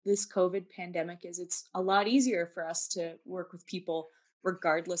this COVID pandemic is it's a lot easier for us to work with people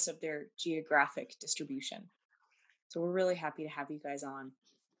regardless of their geographic distribution. So we're really happy to have you guys on.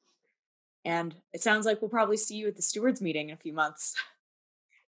 And it sounds like we'll probably see you at the stewards meeting in a few months.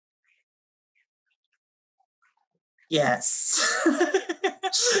 Yes.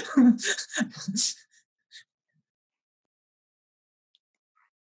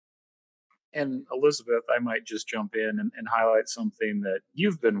 And Elizabeth, I might just jump in and highlight something that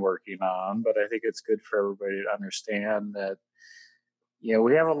you've been working on, but I think it's good for everybody to understand that,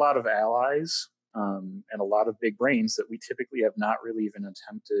 we have a lot of allies and a lot of big brains that we typically have not really even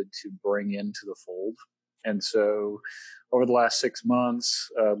attempted to bring into the fold. And so over the last 6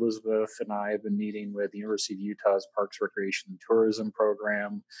 months, Elizabeth and I have been meeting with the University of Utah's Parks, Recreation, and Tourism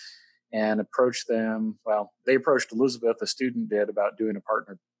program and approached them. Well, they approached Elizabeth, a student did, about doing a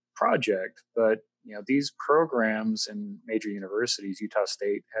partner project. But, these programs in major universities, Utah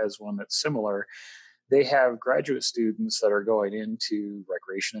State has one that's similar. They have graduate students that are going into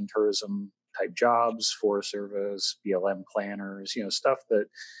recreation and tourism type jobs, Forest Service, BLM planners, stuff that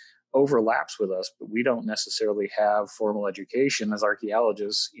overlaps with us, but we don't necessarily have formal education as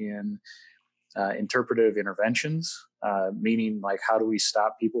archaeologists in interpretive interventions, meaning like how do we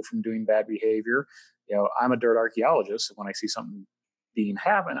stop people from doing bad behavior? You know, I'm a dirt archaeologist, and when I see something being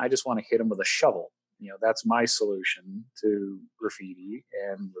happen, I just want to hit them with a shovel. You know, that's my solution to graffiti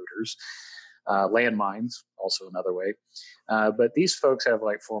and looters. Landmines, also another way. But these folks have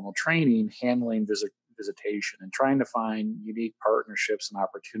like formal training handling visitation and trying to find unique partnerships and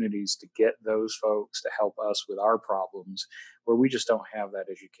opportunities to get those folks to help us with our problems where we just don't have that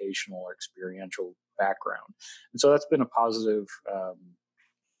educational or experiential background. And so that's been a positive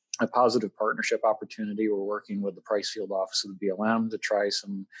partnership opportunity. We're working with the Pricefield office of the BLM to try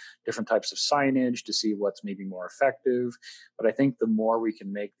some different types of signage to see what's maybe more effective. But I think the more we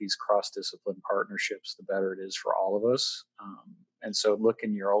can make these cross-discipline partnerships, the better it is for all of us. And so look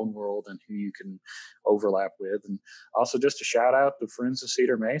in your own world and who you can overlap with. And also just a shout out to Friends of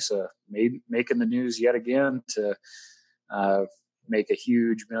Cedar Mesa, making the news yet again to make a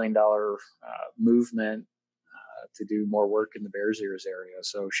huge $1 million movement to do more work in the Bears Ears area.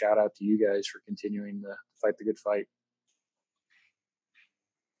 So shout out to you guys for continuing to fight the good fight.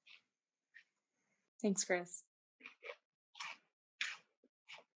 Thanks, Chris.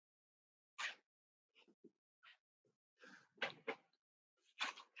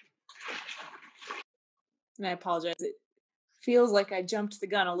 And I apologize. It feels like I jumped the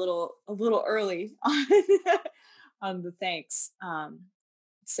gun a little early on the thanks.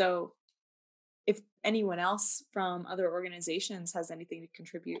 So if anyone else from other organizations has anything to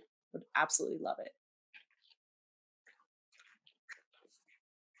contribute, would absolutely love it.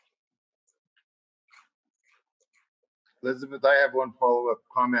 Elizabeth, I have one follow-up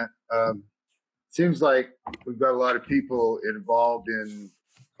comment. Seems like we've got a lot of people involved in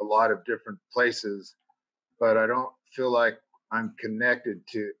a lot of different places, but I don't feel like I'm connected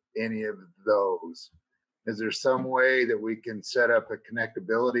to any of those. Is there some way that we can set up a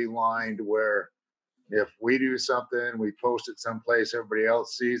connectability line to where if we do something, we post it someplace, everybody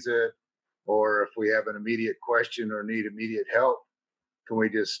else sees it, or if we have an immediate question or need immediate help, can we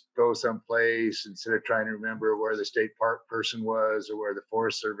just go someplace instead of trying to remember where the state park person was or where the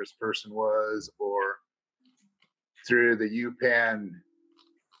Forest Service person was, or through the UPAN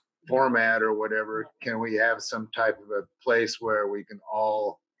format or whatever, can we have some type of a place where we can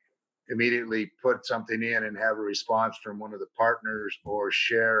all immediately put something in and have a response from one of the partners, or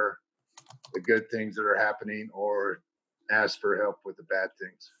share the good things that are happening, or ask for help with the bad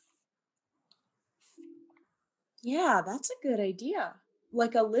things? Yeah, that's a good idea.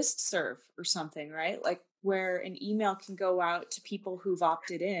 Like a listserv or something, right? Like where an email can go out to people who've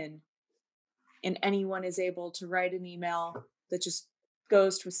opted in, and anyone is able to write an email that just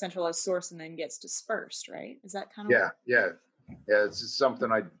goes to a centralized source and then gets dispersed, right? Is that kind of Yeah. It's just something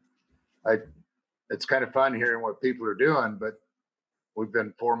it's kind of fun hearing what people are doing, but we've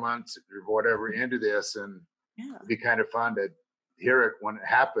been 4 months or whatever into this, and it'd be kind of fun to hear it when it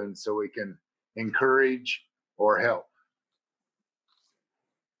happens so we can encourage or help.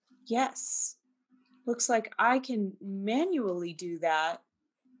 Yes. Looks like I can manually do that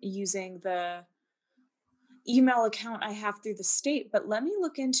using the email account I have through the state, but let me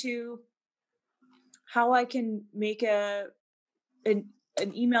look into how I can make an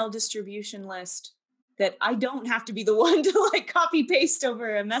email distribution list that I don't have to be the one to like copy paste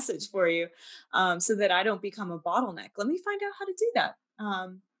over a message for you, so that I don't become a bottleneck. Let me find out how to do that.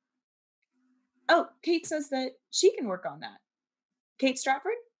 Oh, Kate says that she can work on that. Kate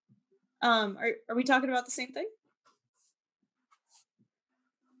Stratford? Are we talking about the same thing?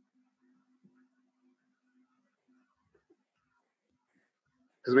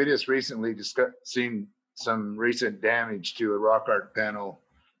 Because we just recently seen some recent damage to a rock art panel,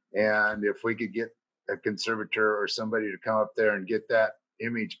 and if we could get a conservator or somebody to come up there and get that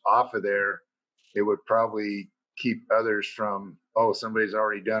image off of there, it would probably keep others from, oh, somebody's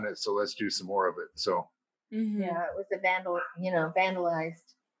already done it, so let's do some more of it. So yeah, it was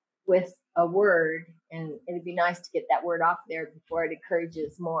vandalized with a word, and it'd be nice to get that word off there before it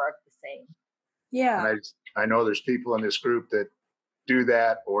encourages more of the same. Yeah. And I know there's people in this group that do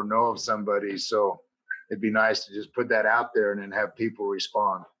that or know of somebody, so it'd be nice to just put that out there and then have people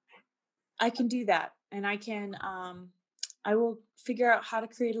respond. I can do that, and I will figure out how to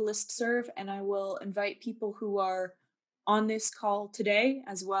create a listserv, and I will invite people who are on this call today,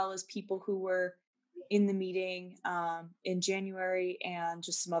 as well as people who were in the meeting in January, and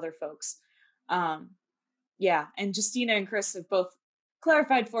just some other folks. Yeah, and Justina and Chris have both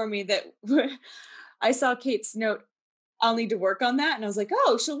clarified for me that I saw Kate's note, I'll need to work on that. And I was like,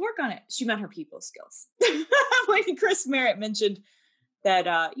 oh, she'll work on it. She meant her people skills. When Chris Merritt mentioned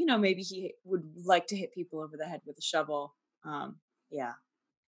that, maybe he would like to hit people over the head with a shovel. Yeah,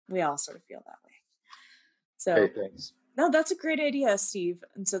 We all sort of feel that way. So hey, thanks. No, that's a great idea, Steve.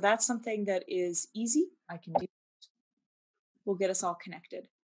 And so that's something that is easy. I can do. We'll get us all connected.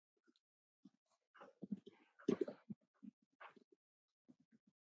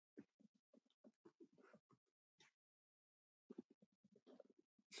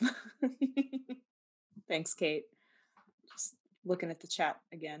 Thanks, Kate. Just looking at the chat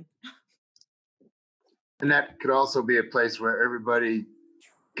again. And that could also be a place where everybody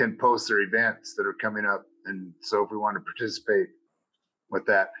can post their events that are coming up. And so if we want to participate with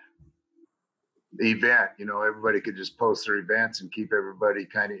that event, you know, everybody could just post their events and keep everybody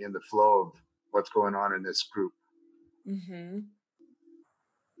kind of in the flow of what's going on in this group. Mm-hmm.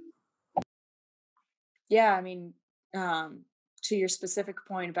 Yeah, I mean, to your specific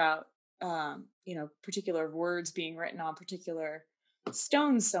point about, you know, particular words being written on particular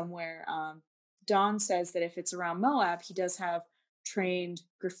stones somewhere, Don says that if it's around Moab, he does have trained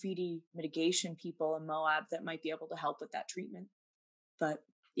graffiti mitigation people in Moab that might be able to help with that treatment. But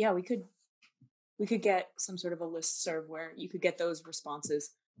yeah, we could get some sort of a listserv where you could get those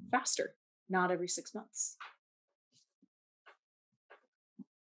responses faster, not every 6 months.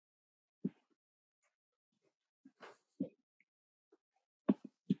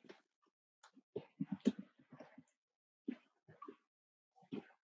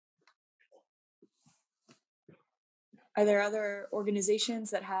 Are there other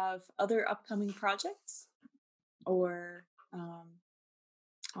organizations that have other upcoming projects, or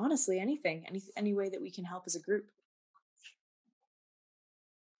honestly, anything, any way that we can help as a group?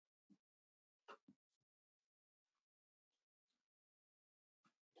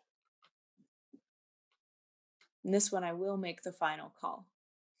 And this one, I will make the final call.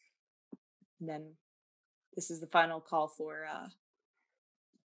 And then this is the final call for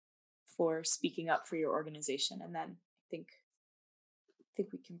speaking up for your organization. And then I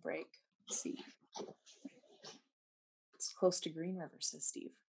think we can break. Let's see. It's close to Green River, says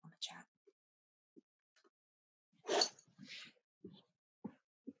Steve on the chat.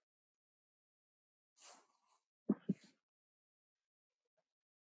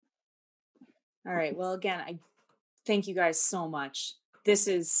 All right. Well, again, I thank you guys so much. This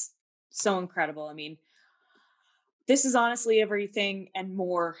is so incredible. I mean, this is honestly everything and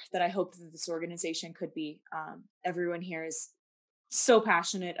more that I hope that this organization could be. Everyone here is so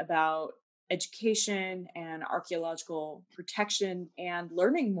passionate about education and archaeological protection and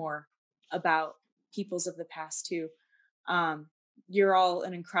learning more about peoples of the past too. You're all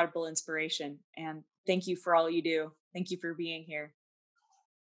an incredible inspiration, and thank you for all you do. Thank you for being here.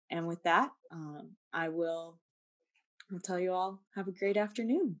 And with that, I'll tell you all, have a great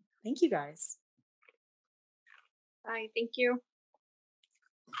afternoon. Thank you guys. Bye. Thank you.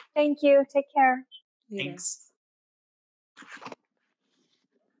 Thank you. Take care. Later. Thanks.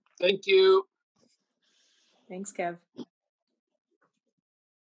 Thank you. Thanks, Kev.